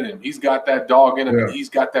got that in him. He's got that dog in him, and he's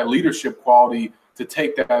got that leadership quality to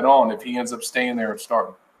take that on if he ends up staying there and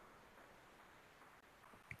starting.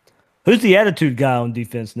 Who's the attitude guy on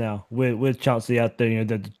defense now with Chauncey out there?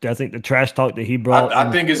 I think the trash talk that he brought.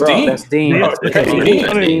 I think it's Dean. That's Dean. Yeah. That's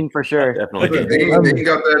Dean for sure. Definitely. Dean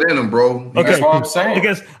got that in him, bro. Okay. That's what I'm saying.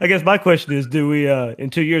 I guess my question is, do we in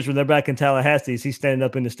 2 years when they're back in Tallahassee, is he standing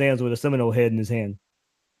up in the stands with a Seminole head in his hand?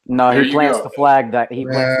 No, There he you plants go. the flag. He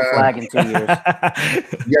plants the flag in 2 years.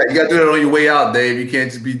 Yeah, you got to do that on your way out, Dave. You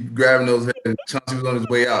can't just be grabbing those heads. Chauncey was on his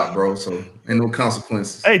way out, bro, so ain't no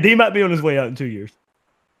consequences. Hey, D might be on his way out in 2 years.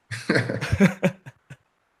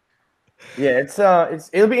 Yeah,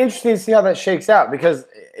 it'll be interesting to see how that shakes out because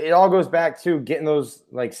it all goes back to getting those,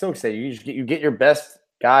 like Silk said, you get your best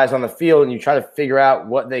guys on the field and you try to figure out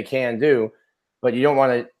what they can do, but you don't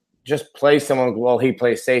want to just play someone. Well, he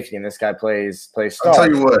plays safety and this guy plays star. I'll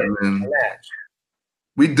tell you what, man.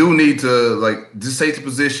 We do need to this safety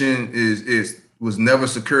position was never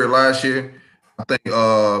secure last year. I think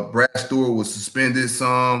Brad Stewart was suspended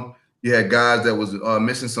some. You had guys that was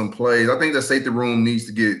missing some plays. I think the safety room needs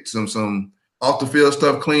to get some off the field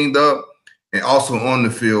stuff cleaned up, and also on the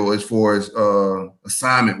field as far as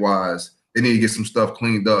assignment wise, they need to get some stuff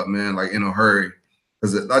cleaned up, man, like in a hurry.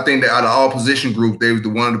 Because I think that out of all position groups, they was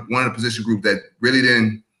one of the position group that really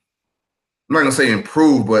didn't. I'm not gonna say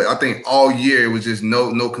improve, but I think all year it was just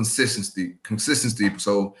no consistency.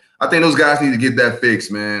 So I think those guys need to get that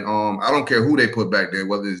fixed, man. I don't care who they put back there,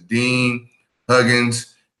 whether it's Dean, Huggins.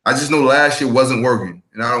 I just know last year wasn't working,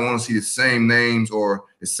 and I don't want to see the same names or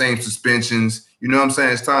the same suspensions. You know what I'm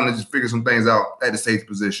saying? It's time to just figure some things out at the safety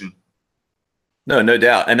position. No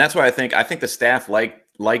doubt, and that's why I think the staff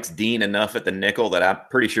likes Dean enough at the nickel that I'm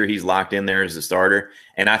pretty sure he's locked in there as a starter.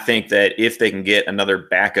 And I think that if they can get another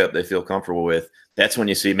backup they feel comfortable with, that's when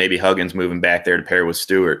you see maybe Huggins moving back there to pair with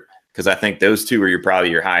Stewart, because I think those two are probably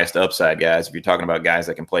your highest upside guys if you're talking about guys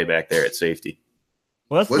that can play back there at safety.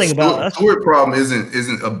 Well, that's the thing about Stewart problem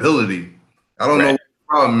isn't ability. I don't know what the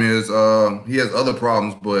problem is. He has other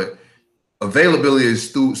problems, but availability is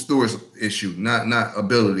Stewart's issue, not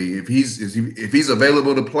ability. If he's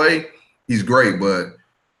available to play, he's great, but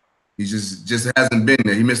he just hasn't been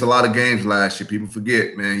there. He missed a lot of games last year. People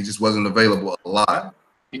forget, man. He just wasn't available a lot.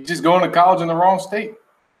 He's just going to college in the wrong state.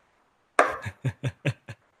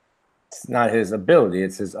 It's not his ability;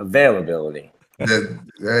 it's his availability.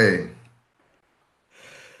 Hey,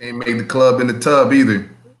 ain't made the club in the tub either.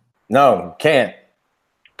 No, can't.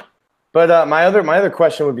 But my other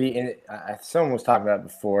question would be, someone was talking about it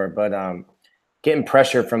before, but getting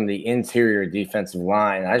pressure from the interior defensive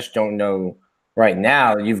line. I just don't know right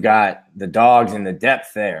now. You've got the dogs and the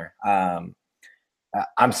depth there.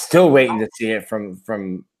 I'm still waiting to see it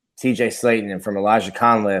from T.J. Slaton and from Elijah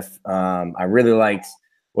Conliffe. I really liked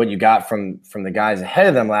what you got from the guys ahead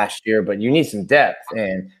of them last year, but you need some depth.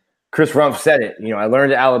 And Chris Rumpf said it. I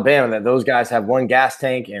learned at Alabama that those guys have one gas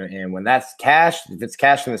tank, and when that's cashed, if it's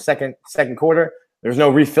cashed in the second quarter, there's no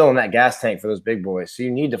refilling that gas tank for those big boys. So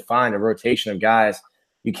you need to find a rotation of guys.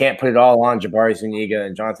 You can't put it all on Jabari Zuniga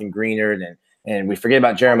and Jonathan Greenard, and we forget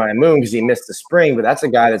about Jeremiah Moon because he missed the spring, but that's a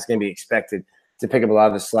guy that's going to be expected to pick up a lot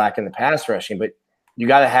of the slack in the pass rushing. But you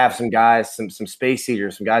got to have some guys, some space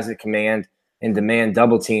eaters, some guys that command and demand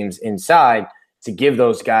double teams inside to give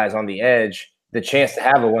those guys on the edge the chance to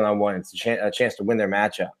have a one-on-one. It's a chance to win their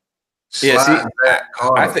matchup. Yeah, see,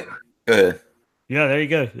 I think. Yeah, there you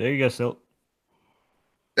go, Silk.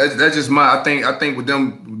 That's just I think with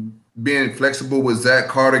them being flexible with Zach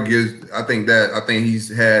Carter I think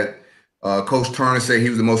he's had Coach Turner say he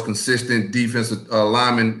was the most consistent defensive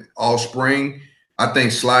lineman all spring. I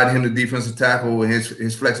think slide him to defensive tackle and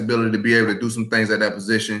his flexibility to be able to do some things at that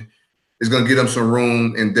position is going to get him some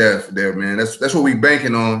room and depth there, man. That's what we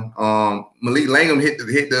banking on. Malik Langham hit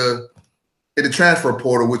the transfer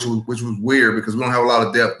portal, which was weird because we don't have a lot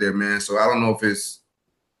of depth there, man. So I don't know if it's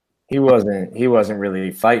he wasn't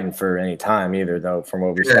really fighting for any time either, though, from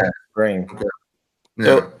what we saw in the spring.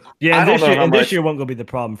 Okay. Yeah. So, this year won't go be the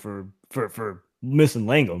problem for missing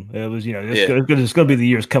Langham. It was, it's going to be the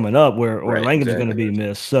years coming up where Langham is going to be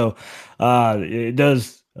missed. So it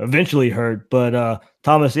does eventually hurt, but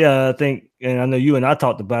Thomas, I think, and I know you and I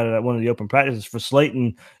talked about it at one of the open practices for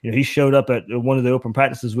Slaton. He showed up at one of the open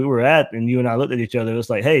practices we were at, and you and I looked at each other. It's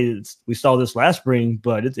like, hey, we saw this last spring,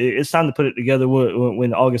 but it's time to put it together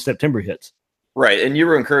when August, September hits. Right, and you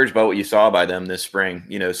were encouraged by what you saw by them this spring,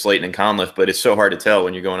 Slaton and Conliffe, but it's so hard to tell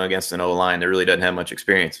when you're going against an O-line that really doesn't have much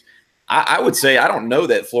experience. I would say I don't know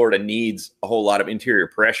that Florida needs a whole lot of interior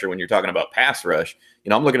pressure when you're talking about pass rush.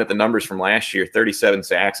 I'm looking at the numbers from last year, 37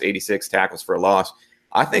 sacks, 86 tackles for a loss.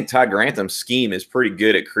 I think Todd Grantham's scheme is pretty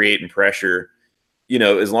good at creating pressure,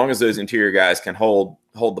 as long as those interior guys can hold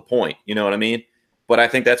the point, you know what I mean? But I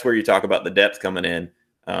think that's where you talk about the depth coming in,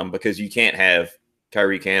 because you can't have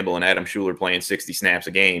Tyree Campbell and Adam Schuler playing 60 snaps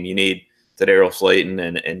a game. You need Tadarius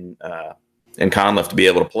Slaton and Conliffe to be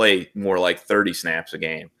able to play more like 30 snaps a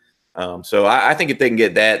game. So I think if they can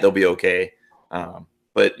get that, they'll be okay.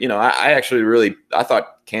 But I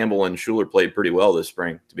thought Campbell and Schuler played pretty well this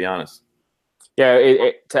spring, to be honest. Yeah,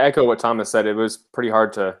 to echo what Thomas said, it was pretty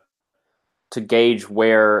hard to gauge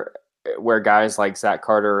where guys like Zach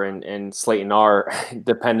Carter and Slaton are,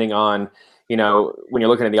 depending on, when you're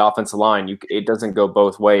looking at the offensive line, it doesn't go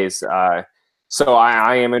both ways. So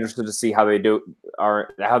I am interested to see how they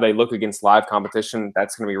look against live competition.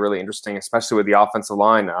 That's going to be really interesting, especially with the offensive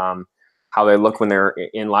line. How they look when they're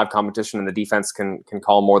in live competition and the defense can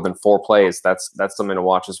call more than 4 plays. That's something to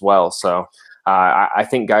watch as well. So I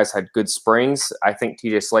think guys had good springs. I think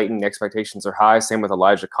T.J. Slaton, the expectations are high. Same with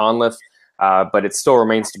Elijah Conliffe. But it still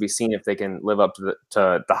remains to be seen if they can live up to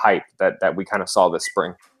the hype that we kind of saw this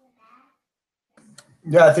spring.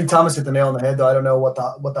 Yeah, I think Thomas hit the nail on the head, though. I don't know what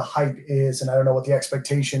the hype is, and I don't know what the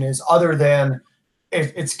expectation is, other than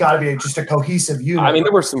it's got to be just a cohesive unit. I mean,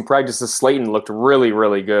 there were some practices. Slaton looked really,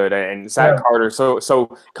 really good, and Zach Carter.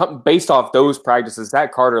 So based off those practices,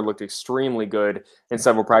 Zach Carter looked extremely good in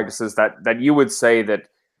several practices. That you would say that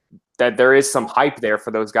there is some hype there for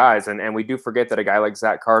those guys, and we do forget that a guy like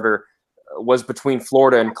Zach Carter was between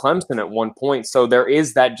Florida and Clemson at one point. So there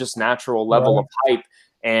is that just natural level of hype,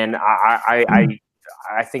 and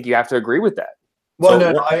I think you have to agree with that. Well,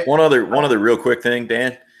 so one other real quick thing,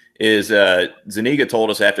 Dan, is Zuniga told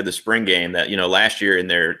us after the spring game that, last year in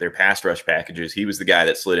their pass rush packages, he was the guy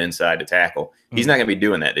that slid inside to tackle. He's not going to be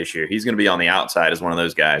doing that this year. He's going to be on the outside as one of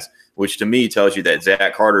those guys, which to me tells you that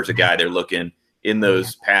Zach Carter's a guy they're looking in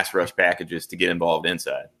those pass rush packages to get involved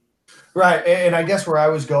inside. Right. And I guess where I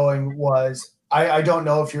was going was I don't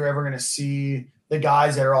know if you're ever going to see the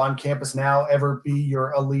guys that are on campus now ever be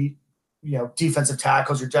your elite defensive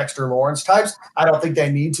tackles, your Dexter Lawrence types. I don't think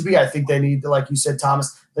they need to be. I think they need, like you said,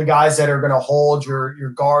 Thomas, the guys that are going to hold your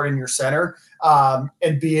guard and your center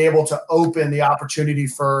and be able to open the opportunity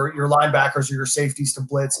for your linebackers or your safeties to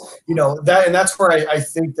blitz. And that's where I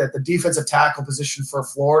think that the defensive tackle position for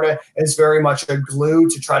Florida is very much a glue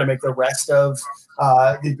to try to make the rest of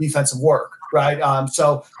the defensive work, right?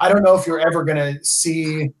 So I don't know if you're ever going to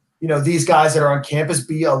see these guys that are on campus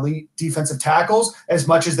be elite defensive tackles as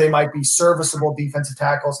much as they might be serviceable defensive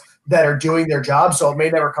tackles that are doing their job. So it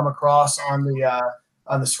may never come across on the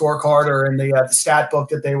scorecard or in the stat book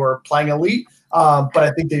that they were playing elite. But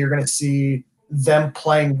I think that you're going to see them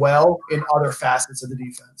playing well in other facets of the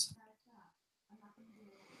defense.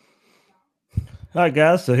 All right,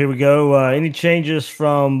 guys. So here we go. Any changes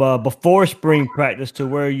from before spring practice to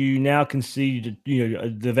where you now can see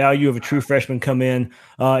the value of a true freshman come in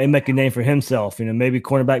and make a name for himself? Maybe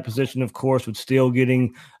cornerback position, of course, with still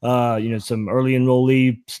getting some early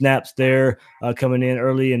enrollee snaps there coming in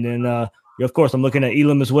early, and then of course I'm looking at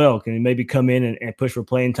Elam as well. Can he maybe come in and push for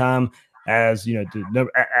playing time as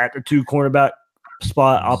at the 2 cornerback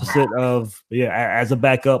spot opposite of as a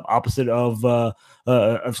backup opposite of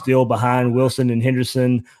still behind Wilson and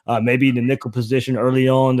Henderson, maybe in the nickel position early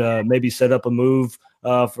on, maybe set up a move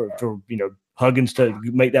for Huggins to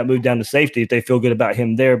make that move down to safety if they feel good about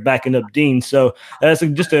him there backing up Dean. So that's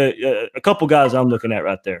just a couple guys I'm looking at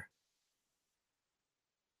right there.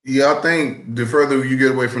 Yeah, I think the further you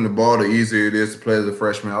get away from the ball, the easier it is to play as a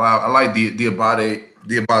freshman. I like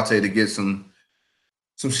Diabate to get some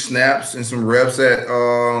snaps and some reps at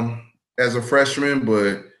as a freshman,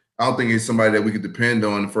 but I don't think he's somebody that we could depend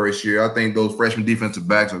on the first year. I think those freshman defensive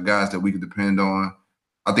backs are guys that we could depend on.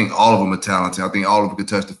 I think all of them are talented. I think all of them can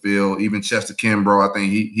touch the field. Even Chester Kimbrough, I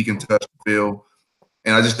think he can touch the field.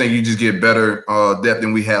 And I just think you just get better depth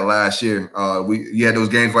than we had last year. You had those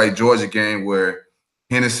games like Georgia game where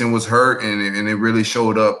Henderson was hurt and it really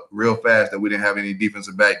showed up real fast that we didn't have any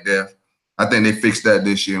defensive back depth. I think they fixed that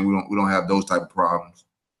this year, and we don't have those type of problems.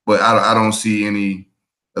 But I don't see any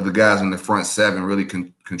of the guys in the front 7 really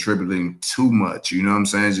contributing too much. You know what I'm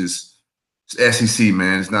saying? It's SEC,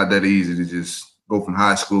 man. It's not that easy to just go from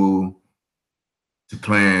high school to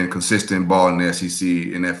playing consistent ball in the SEC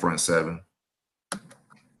in that front 7.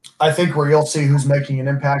 I think where you'll see who's making an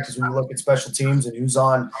impact is when you look at special teams and who's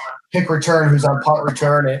on kick return, who's on punt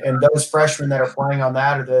return, and those freshmen that are playing on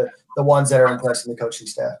that are the ones that are impressing the coaching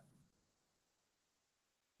staff.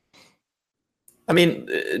 I mean,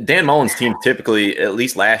 Dan Mullen's team typically, at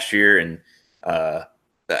least last year, and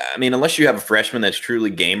unless you have a freshman that's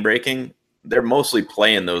truly game breaking, they're mostly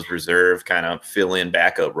playing those reserve kind of fill in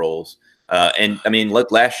backup roles.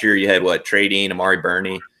 Look, last year you had Trey Dean, Amari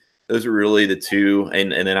Burney. Those are really the 2,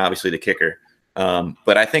 and then obviously the kicker.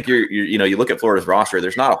 But I think you look at Florida's roster.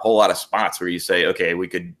 There's not a whole lot of spots where you say, okay, we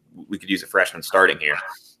could use a freshman starting here.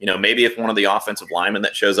 Maybe if one of the offensive linemen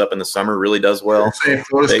that shows up in the summer really does well.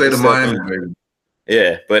 Florida State of Miami, baby.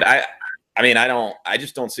 Yeah, but I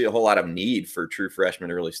just don't see a whole lot of need for true freshmen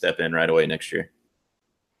to really step in right away next year.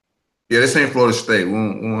 Yeah, this ain't Florida State. We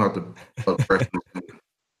won't have to freshmen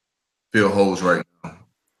fill holes right now.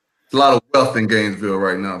 There's a lot of wealth in Gainesville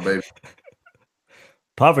right now, baby.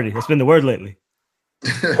 Poverty. That's been the word lately.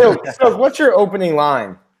 So what's your opening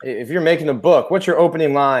line? If you're making a book, what's your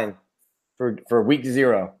opening line for week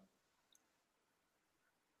 0?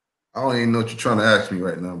 I don't even know what you're trying to ask me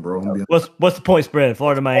right now, bro. What's the point spread?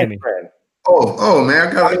 Florida, Miami. Oh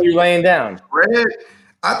man, how are you laying down?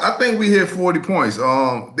 I think we hit 40 points.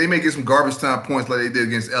 They may get some garbage time points like they did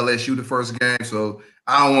against LSU the first game. So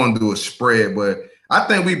I don't want to do a spread, but I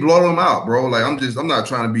think we blow them out, bro. Like I'm not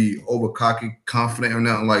trying to be over cocky, confident or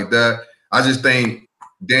nothing like that. I just think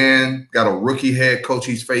Dan got a rookie head coach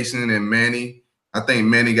he's facing, and Manny. I think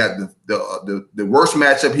Manny got the worst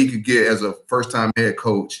matchup he could get as a first time head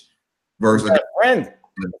coach. Versus friend.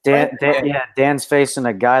 Dan's facing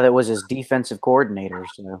a guy that was his defensive coordinator,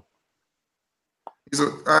 so he's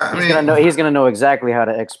gonna know exactly how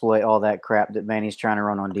to exploit all that crap that Manny's trying to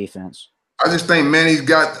run on defense. I just think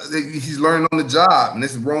he's learning on the job, and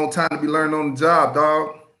this is the wrong time to be learning on the job,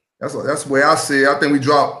 dog. That's the way I see it. I think we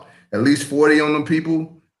dropped at least 40 on them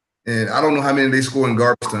people, and I don't know how many they score in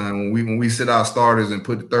garbage time when we sit our starters and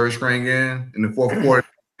put the third string in the fourth quarter,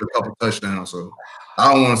 a couple touchdowns. So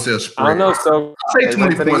I don't want to say a spread. I don't know. So I say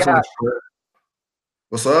 20 points on the spread.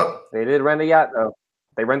 What's up? They did rent a yacht, though.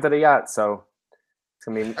 They rented a yacht, so it's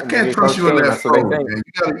gonna be. I can't trust you in that flow, man. You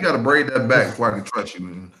got to braid that back before I can trust you,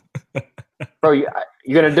 man. Bro, you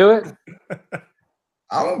gonna do it?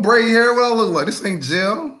 I don't braid hair. What I look like? This ain't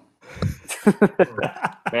jail.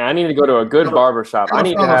 Man, I need to go to a good barber shop. I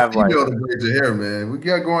need to have like to braid your hair, man. We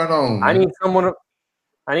got going on. Man.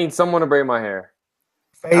 I need someone to braid my hair.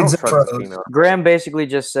 Fades Graham basically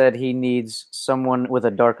just said he needs someone with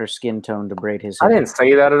a darker skin tone to braid his hair. I didn't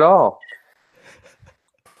say that at all.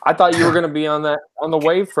 I thought you were going to be on the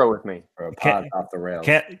wave throw with me. Off the rails.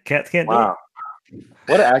 Cats can't wow. do it.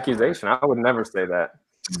 What an accusation. I would never say that.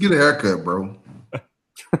 Just get a haircut, bro.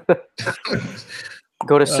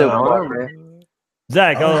 Go to Silk.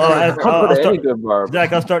 Zach,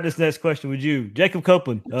 Zach, I'll start this next question with you. Jacob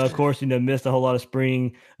Copeland, of course, missed a whole lot of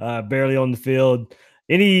spring, barely on the field.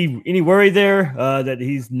 Any worry there that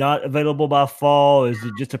he's not available by fall? Is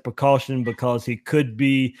it just a precaution because he could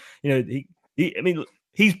be,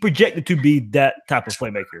 he's projected to be that type of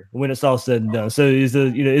playmaker when it's all said and done. So is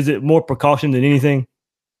it more precaution than anything?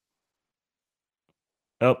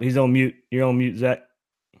 Oh, he's on mute. You're on mute, Zach.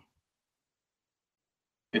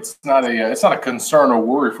 It's not a concern or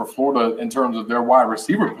worry for Florida in terms of their wide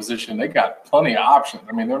receiver position. They got plenty of options.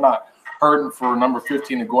 I mean, they're not hurting for number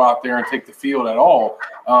 15 to go out there and take the field at all.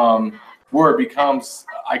 Where it becomes,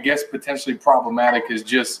 I guess, potentially problematic is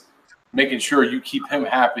just making sure you keep him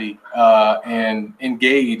happy and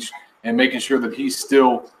engaged, and making sure that he's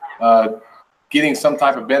still getting some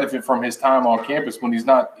type of benefit from his time on campus when he's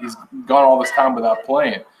gone all this time without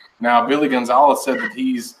playing. Now, Billy Gonzalez said that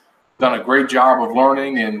he's done a great job of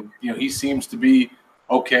learning, and he seems to be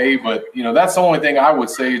okay. But that's the only thing I would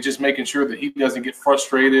say is just making sure that he doesn't get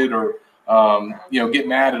frustrated or get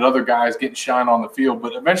mad at other guys getting shine on the field.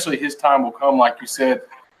 But eventually, his time will come, like you said,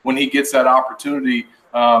 when he gets that opportunity.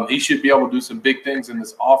 He should be able to do some big things in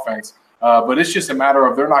this offense. But it's just a matter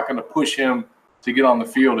of they're not going to push him to get on the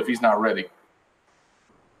field if he's not ready.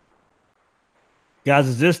 Guys,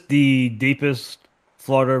 is this the deepest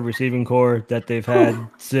Florida receiving core that they've had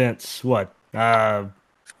since what? Since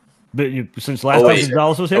last time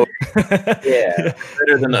Gonzalez was here? Yeah,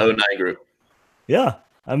 better than the 09 group. Yeah,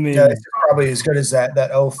 I mean, it's probably as good as that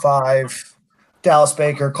 05 Dallas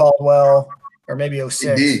Baker, Caldwell, or maybe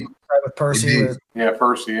 06 right, with Percy.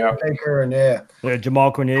 Percy, Baker, and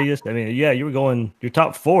Jamal Cornelius. I mean, your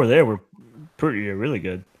top four there were really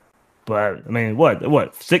good. But I mean,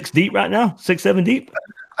 what 6 deep right now? 6, 7 deep.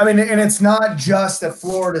 I mean, and it's not just that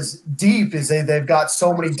Florida's deep; is they've got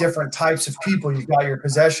so many different types of people. You've got your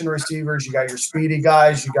possession receivers, you got your speedy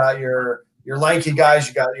guys, you got your lanky guys,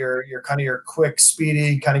 you got your kind of your quick,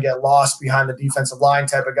 speedy, kind of get lost behind the defensive line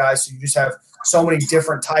type of guys. So you just have so many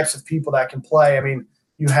different types of people that can play. I mean,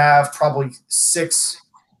 you have probably 6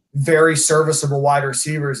 very serviceable wide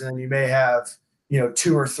receivers, and then you may have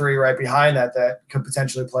 2 or 3 right behind that could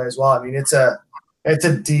potentially play as well. I mean, it's a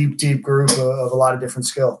deep group of a lot of different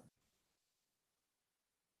skill.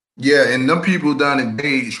 Yeah, and them people down in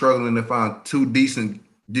Dade struggling to find 2 decent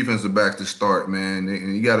defensive backs to start, man.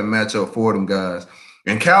 And you got to match up for them guys.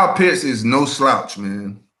 And Kyle Pitts is no slouch,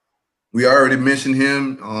 man. We already mentioned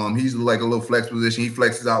him. He's like a little flex position. He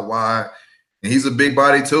flexes out wide. And he's a big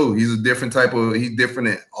body too. He's different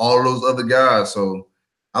than all of those other guys. So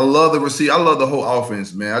I love the receiver. I love the whole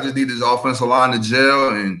offense, man. I just need this offensive line to gel,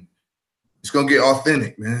 and it's going to get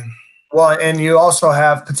authentic, man. Well, and you also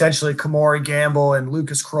have potentially Kamari Gamble and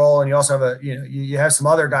Lucas Kroll, and you also have you have some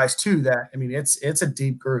other guys too. That I mean, it's a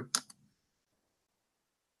deep group.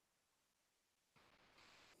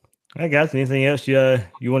 All right, guys. Anything else you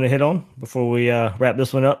want to hit on before we wrap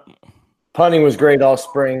this one up? Punting was great all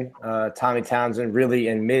spring. Tommy Townsend really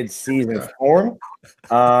in mid-season form.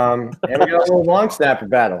 And we got a little long snapper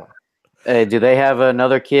battle. Hey, do they have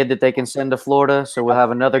another kid that they can send to Florida so we'll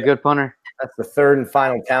have another good punter? That's the third and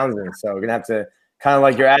final Townsend. So we're gonna have to kind of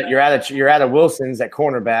like you're at a Wilson's at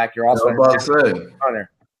cornerback. You're also punter.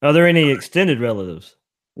 Are there any extended relatives?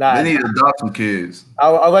 Nah, they need to adopt some kids.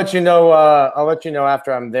 I'll let you know. I'll let you know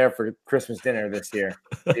after I'm there for Christmas dinner this year.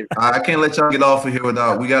 I can't let y'all get off of here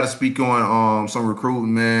without. We got to speak on some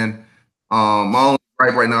recruiting, man. My only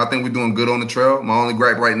gripe right now, I think we're doing good on the trail. My only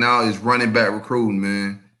gripe right now is running back recruiting,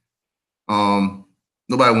 man.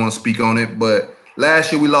 Nobody want to speak on it, but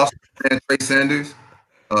last year we lost Trey Sanders,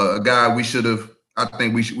 a guy we should have. I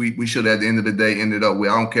think we should at the end of the day ended up with.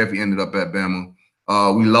 I don't care if he ended up at Bama.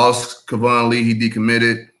 We lost Kevon Lee. He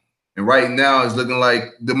decommitted. And right now it's looking like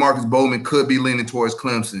DeMarcus Bowman could be leaning towards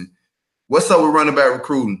Clemson. What's up with running back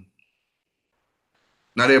recruiting?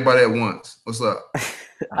 Not everybody at once. What's up?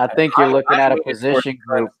 I think you're looking at a position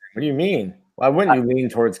group. What do you mean? Why wouldn't you lean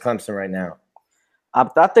towards Clemson right now?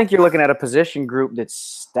 I think you're looking at a position group that's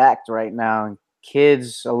stacked right now.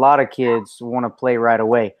 Kids, a lot of kids want to play right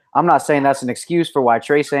away. I'm not saying that's an excuse for why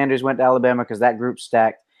Trey Sanders went to Alabama because that group's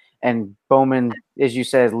stacked. And Bowman, as you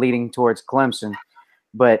said, is leading towards Clemson.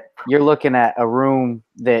 but you're looking at a room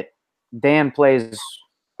that Dan plays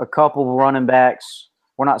a couple running backs.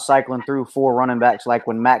 We're not cycling through 4 running backs like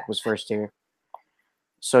when Mac was first here.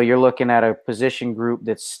 So you're looking at a position group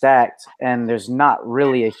that's stacked, and there's not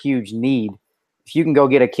really a huge need. If you can go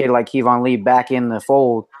get a kid like Kevon Lee back in the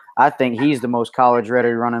fold, I think he's the most college-ready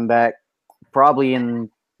running back, probably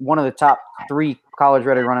in one of the top 3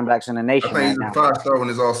 college-ready running backs in the nation. I think he's a 5-star when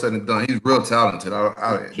it's all said and done. He's real talented.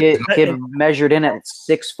 Kid measured in at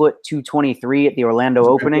 6 foot 223 at the Orlando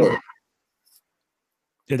opening.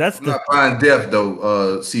 Yeah, I'm not buying depth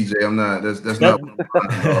though, CJ. I'm not. That's not.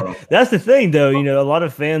 That's the thing, though. You know, a lot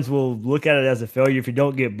of fans will look at it as a failure if you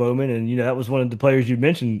don't get Bowman, and you know that was one of the players you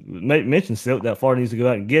mentioned. Silk that Florida needs to go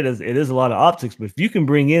out and get. It is a lot of optics, but if you can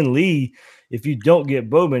bring in Lee, if you don't get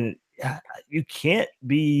Bowman, you can't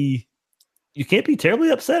be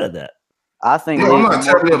terribly upset at that. I think I'm not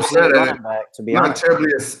terribly upset at it. I'm not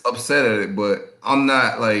terribly upset at it, but I'm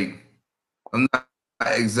not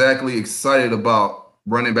exactly excited about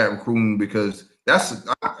running back recruiting because that's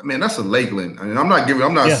a Lakeland. I mean, I'm not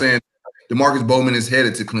saying DeMarcus Bowman is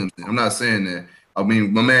headed to Clemson. I'm not saying that. I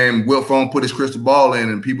mean, my man Wilt Fong put his crystal ball in,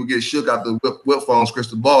 and people get shook out the Wilt Fong's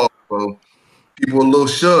crystal ball. So people are a little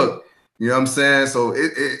shook. You know what I'm saying? So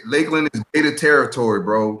Lakeland is Gator territory,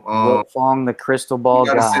 bro. Wilt Fong, the crystal ball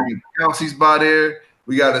guy. We got to send Kelsey's by there.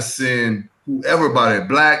 We got to send whoever by there.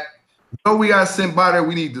 Black. We got to send by there.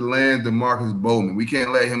 We need to land DeMarcus Bowman. We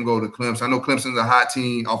can't let him go to Clemson. I know Clemson's a hot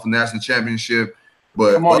team off the national championship,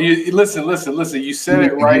 but come on, listen. You said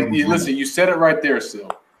it right. You said it right there,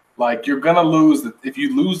 Sil. Like you're gonna lose if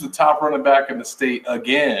you lose the top running back in the state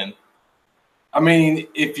again. I mean,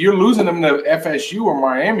 if you're losing them to FSU or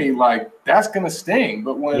Miami, like that's gonna sting.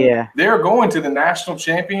 But when they're going to the national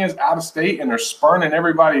champions out of state and they're spurning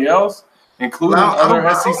everybody else, including other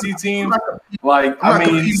SEC teams,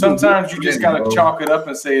 sometimes you just got to chalk it up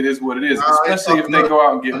and say it is what it is, especially if they go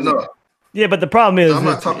out and get it. Yeah, but the problem is,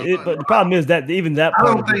 that even that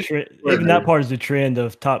part of the trend, that part is the trend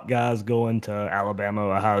of top guys going to Alabama,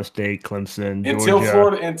 Ohio State, Clemson,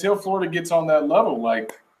 Georgia. Until Florida gets on that level,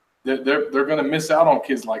 like they're going to miss out on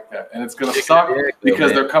kids like that, and it's going to suck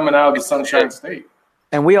because they're coming out of the Sunshine State.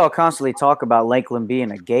 And we all constantly talk about Lakeland being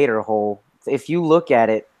a Gator hole. If you look at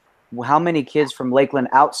it, how many kids from Lakeland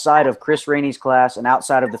outside of Chris Rainey's class and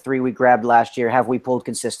outside of the 3 we grabbed last year have we pulled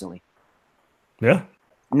consistently? Yeah.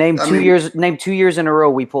 Name 2 years in a row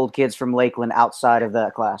we pulled kids from Lakeland outside of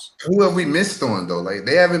that class. Who have we missed on though? Like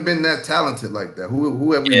they haven't been that talented like that.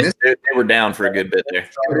 Who have we missed? They were down for a good bit there.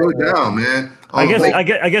 They were down, man. I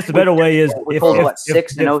guess the better way is we pulled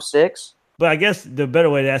 6 and 06. But I guess the better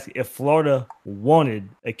way to ask if Florida wanted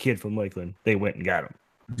a kid from Lakeland, they went and got him.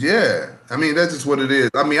 Yeah, I mean that's just what it is.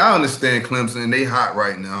 I mean I understand Clemson; they hot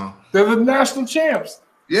right now. They're the national champs.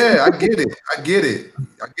 Yeah, I get it.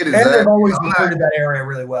 And they've always recruited that area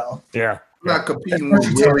really well. Yeah, we're not competing with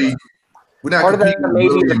really. We're not part of that may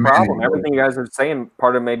be the problem. Anymore. Everything you guys are saying,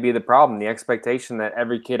 part of it may be the problem. The expectation that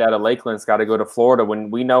every kid out of Lakeland's got to go to Florida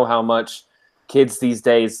when we know how much kids these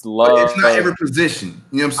days love. But it's not every position.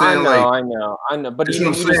 You know what I'm saying? I know. But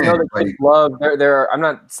you just know that kids love. I'm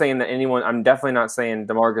not saying that anyone. I'm definitely not saying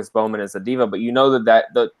DeMarcus Bowman is a diva, but you know that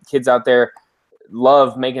the kids out there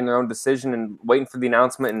love making their own decision and waiting for the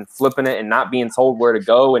announcement and flipping it and not being told where to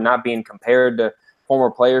go and not being compared to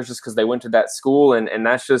former players just because they went to that school and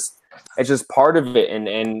that's just part of it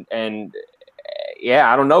and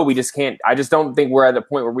yeah, I don't know. We just can't. I just don't think we're at the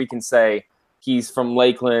point where we can say he's from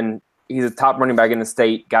Lakeland. He's a top running back in the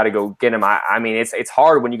state. Got to go get him. I mean, it's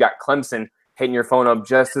hard when you got Clemson hitting your phone up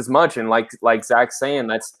just as much. And like Zach's saying,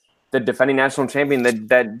 that's the defending national champion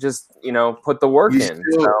that just put the work in.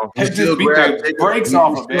 It just beat the brakes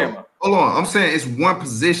off of Bama. Hold on, I'm saying it's one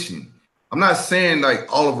position. I'm not saying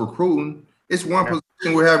like all of recruiting. It's one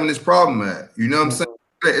position we're having this problem at. You know what I'm saying?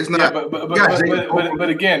 It's not. But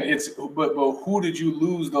again, but who did you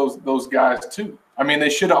lose those guys to? I mean, they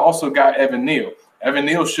should have also got Evan Neal. Evan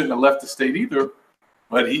Neal shouldn't have left the state either.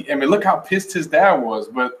 But look how pissed his dad was.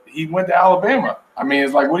 But he went to Alabama. I mean,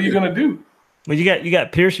 it's like, what are you going to do? Well, you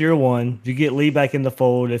got Pierce year one. You get Lee back in the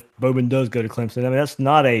fold if Bowman does go to Clemson. I mean, that's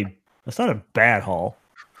not a bad haul.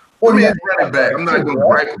 Well, running back. I'm not going to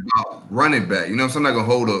gripe about running back. You know, so I'm not going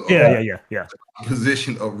to hold a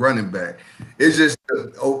position of running back. It's just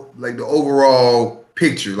the overall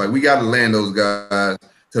picture. Like we got to land those guys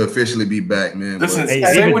to officially be back, man. Listen,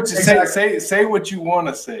 say what you want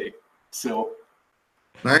to say, Sil.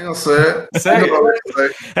 I ain't gonna say it. Say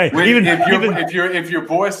it. Hey, if your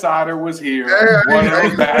boy Sider was here, one of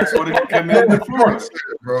those backs would have committed to Florida,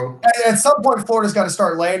 bro. At some point, Florida's got to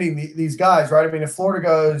start landing these guys, right? I mean, if Florida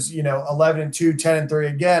goes, 11-2, 10-3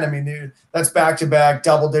 again, I mean, that's back-to-back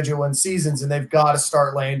double-digit win seasons, and they've got to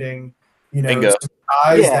start landing, some guys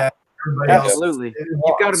that everybody absolutely. else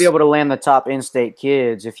You've got to be able to land the top in-state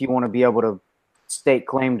kids if you want to be able to stake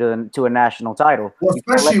claim to a national title. Well,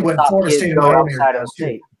 especially when Florida State go outside of the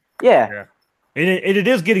state. Yeah. And it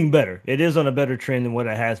is getting better. It is on a better trend than what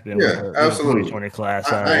it has been. Yeah, with absolutely. The 2020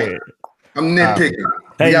 class. I'm nitpicking.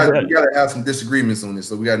 Hey, we gotta have some disagreements on this,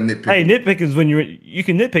 so we got to nitpick. Hey, nitpick is when you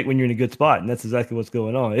can nitpick when you're in a good spot, and that's exactly what's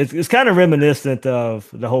going on. It's kind of reminiscent of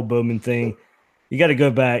the whole Bowman thing. You got to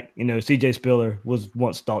go back. C.J. Spiller was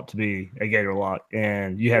once thought to be a Gator lock,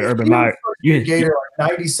 and you had Urban Meyer. Gator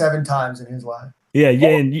 97 times in his life. Yeah,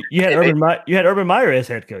 and you had Urban Meyer as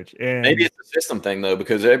head coach. And maybe it's a system thing though,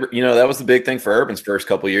 because that was the big thing for Urban's first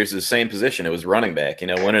couple of years. Is the same position. It was running back.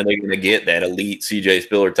 When are they going to get that elite CJ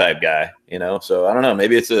Spiller type guy? So I don't know.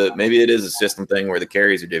 Maybe it is a system thing where the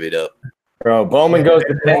carries are divvied up. Bro, Bowman goes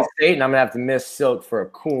to Penn State, and I'm gonna have to miss Silk for a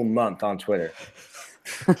cool month on Twitter.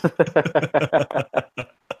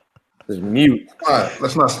 Just mute. All right,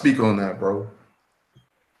 let's not speak on that, bro.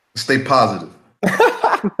 Stay positive.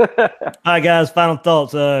 All right, guys. Final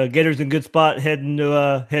thoughts. Gators in good spot heading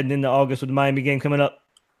into August with the Miami game coming up.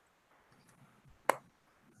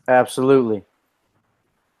 Absolutely.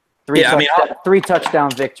 Three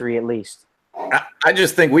touchdown victory at least. I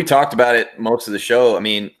just think we talked about it most of the show.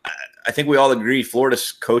 I think we all agree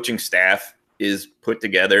Florida's coaching staff is put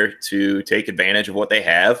together to take advantage of what they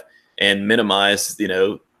have and minimize,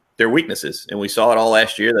 their weaknesses. And we saw it all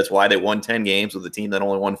last year. That's why they won 10 games with a team that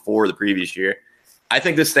only won 4 the previous year. I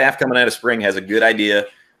think this staff coming out of spring has a good idea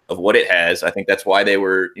of what it has. I think that's why they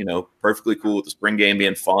were, perfectly cool with the spring game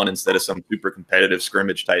being fun instead of some super competitive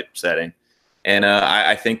scrimmage type setting. And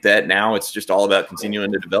I think that now it's just all about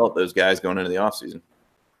continuing to develop those guys going into the offseason.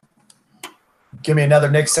 Give me another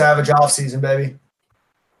Nick Savage offseason, baby.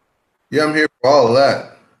 Yeah, I'm here for all of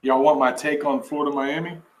that. Y'all want my take on Florida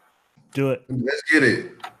Miami? Do it. Let's get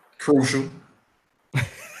it. Crucial.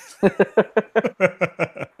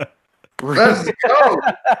 Let's go.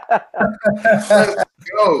 Let's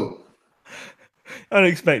go.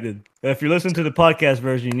 Unexpected. If you're listening to the podcast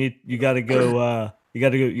version, you got to go. You got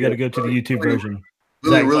to go to the YouTube version.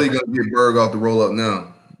 Really gonna get Berg off the roll up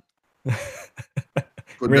now.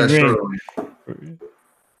 Put that shirt on.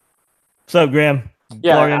 What's up, Graham?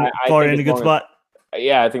 Yeah, Florida in a good spot.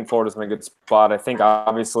 Yeah, I think Florida's in a good spot. I think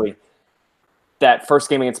obviously that first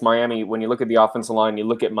game against Miami, when you look at the offensive line, you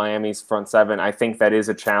look at Miami's front seven, I think that is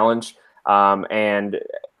a challenge. And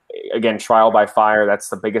again, trial by fire, that's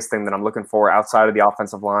the biggest thing that I'm looking for outside of the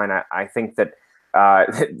offensive line. I think that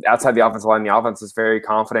outside the offensive line, the offense is very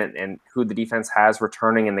confident, and who the defense has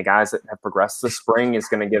returning and the guys that have progressed this spring is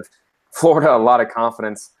going to give Florida a lot of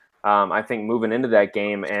confidence. I think moving into that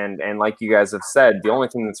game, and like you guys have said, the only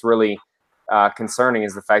thing that's really concerning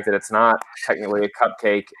is the fact that it's not technically a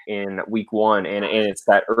cupcake in week 1, and it's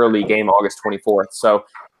that early game, August 24th. So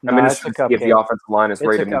I'm interested to see if the offensive line is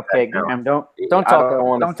ready to meet that now. Don't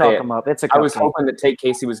talk them up. It's a cupcake. I was hoping that Tate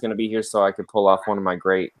Casey was going to be here so I could pull off one of my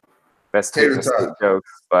great best Tate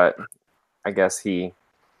jokes, but I guess he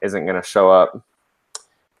isn't going to show up.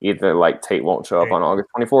 Either like Tate won't show up on August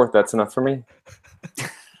 24th. That's enough for me.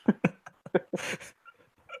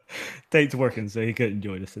 Tate's working, so he couldn't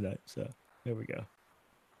join us tonight. So there we go.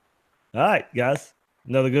 All right, guys.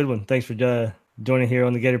 Another good one. Thanks for joining here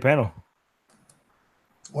on the Gator panel.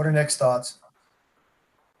 What are Nick's thoughts?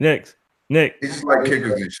 Nick. He's just like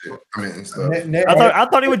kickers and shit. And stuff. Nick, I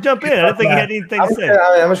thought he would jump in. I didn't think he had anything to say.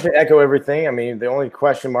 I'm just going to echo everything. The only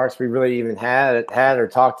question marks we really even had or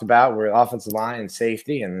talked about were offensive line and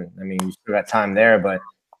safety. And, you still got time there, but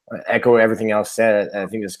echo everything else said. I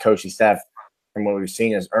think this coaching staff, from what we've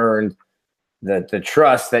seen, has earned the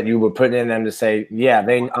trust that you were putting in them to say, yeah,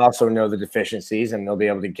 they also know the deficiencies and they'll be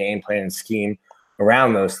able to game plan and scheme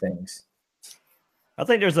around those things. I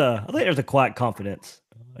think there's a quiet confidence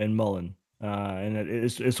in Mullen. And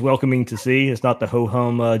it's welcoming to see. It's not the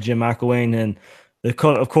ho-hum Jim McElwain, and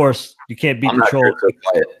of course you can't beat the troll.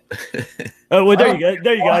 Oh well, there you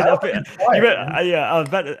go.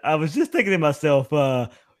 I was just thinking to myself,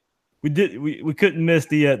 we couldn't miss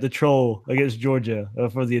the troll against Georgia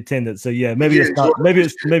for the attendance. So yeah, maybe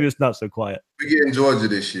it's not so quiet. We get in Georgia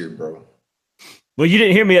this year, bro. Well, you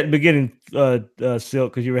didn't hear me at the beginning,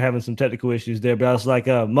 Silk, because you were having some technical issues there. But I was like,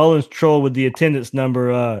 Mullen's troll with the attendance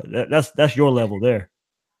number. That's your level there.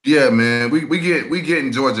 Yeah, man. We get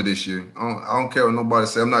in Georgia this year. I don't care what nobody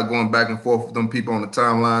say. I'm not going back and forth with them people on the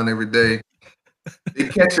timeline every day. They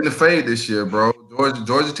catching the fade this year, bro.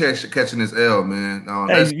 Georgia catching this L, man.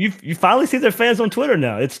 Hey, you finally see their fans on Twitter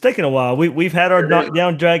now. It's taken a while. We've had our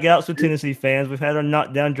knockdown dragouts with Tennessee fans. We've had our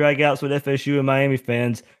knockdown dragouts with FSU and Miami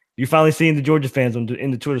fans. You finally seeing the Georgia fans in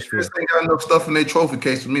the Twitter sphere. They got enough stuff in their trophy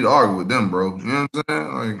case for me to argue with them, bro. You know what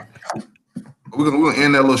I'm saying? Like, we're gonna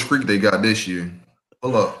end that little streak they got this year.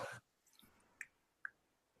 Pull up.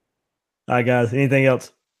 All right, guys. Anything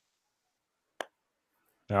else?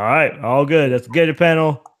 All right, all good. That's the Gator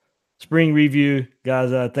Panel spring review,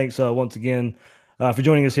 guys. Thanks once again for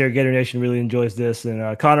joining us here. Gator Nation really enjoys this,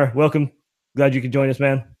 and Connor, welcome. Glad you could join us,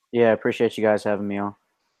 man. Yeah, I appreciate you guys having me on.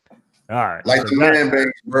 All right, like the man, baby,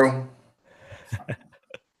 bro.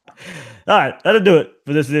 All right, that'll do it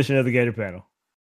for this edition of the Gator Panel.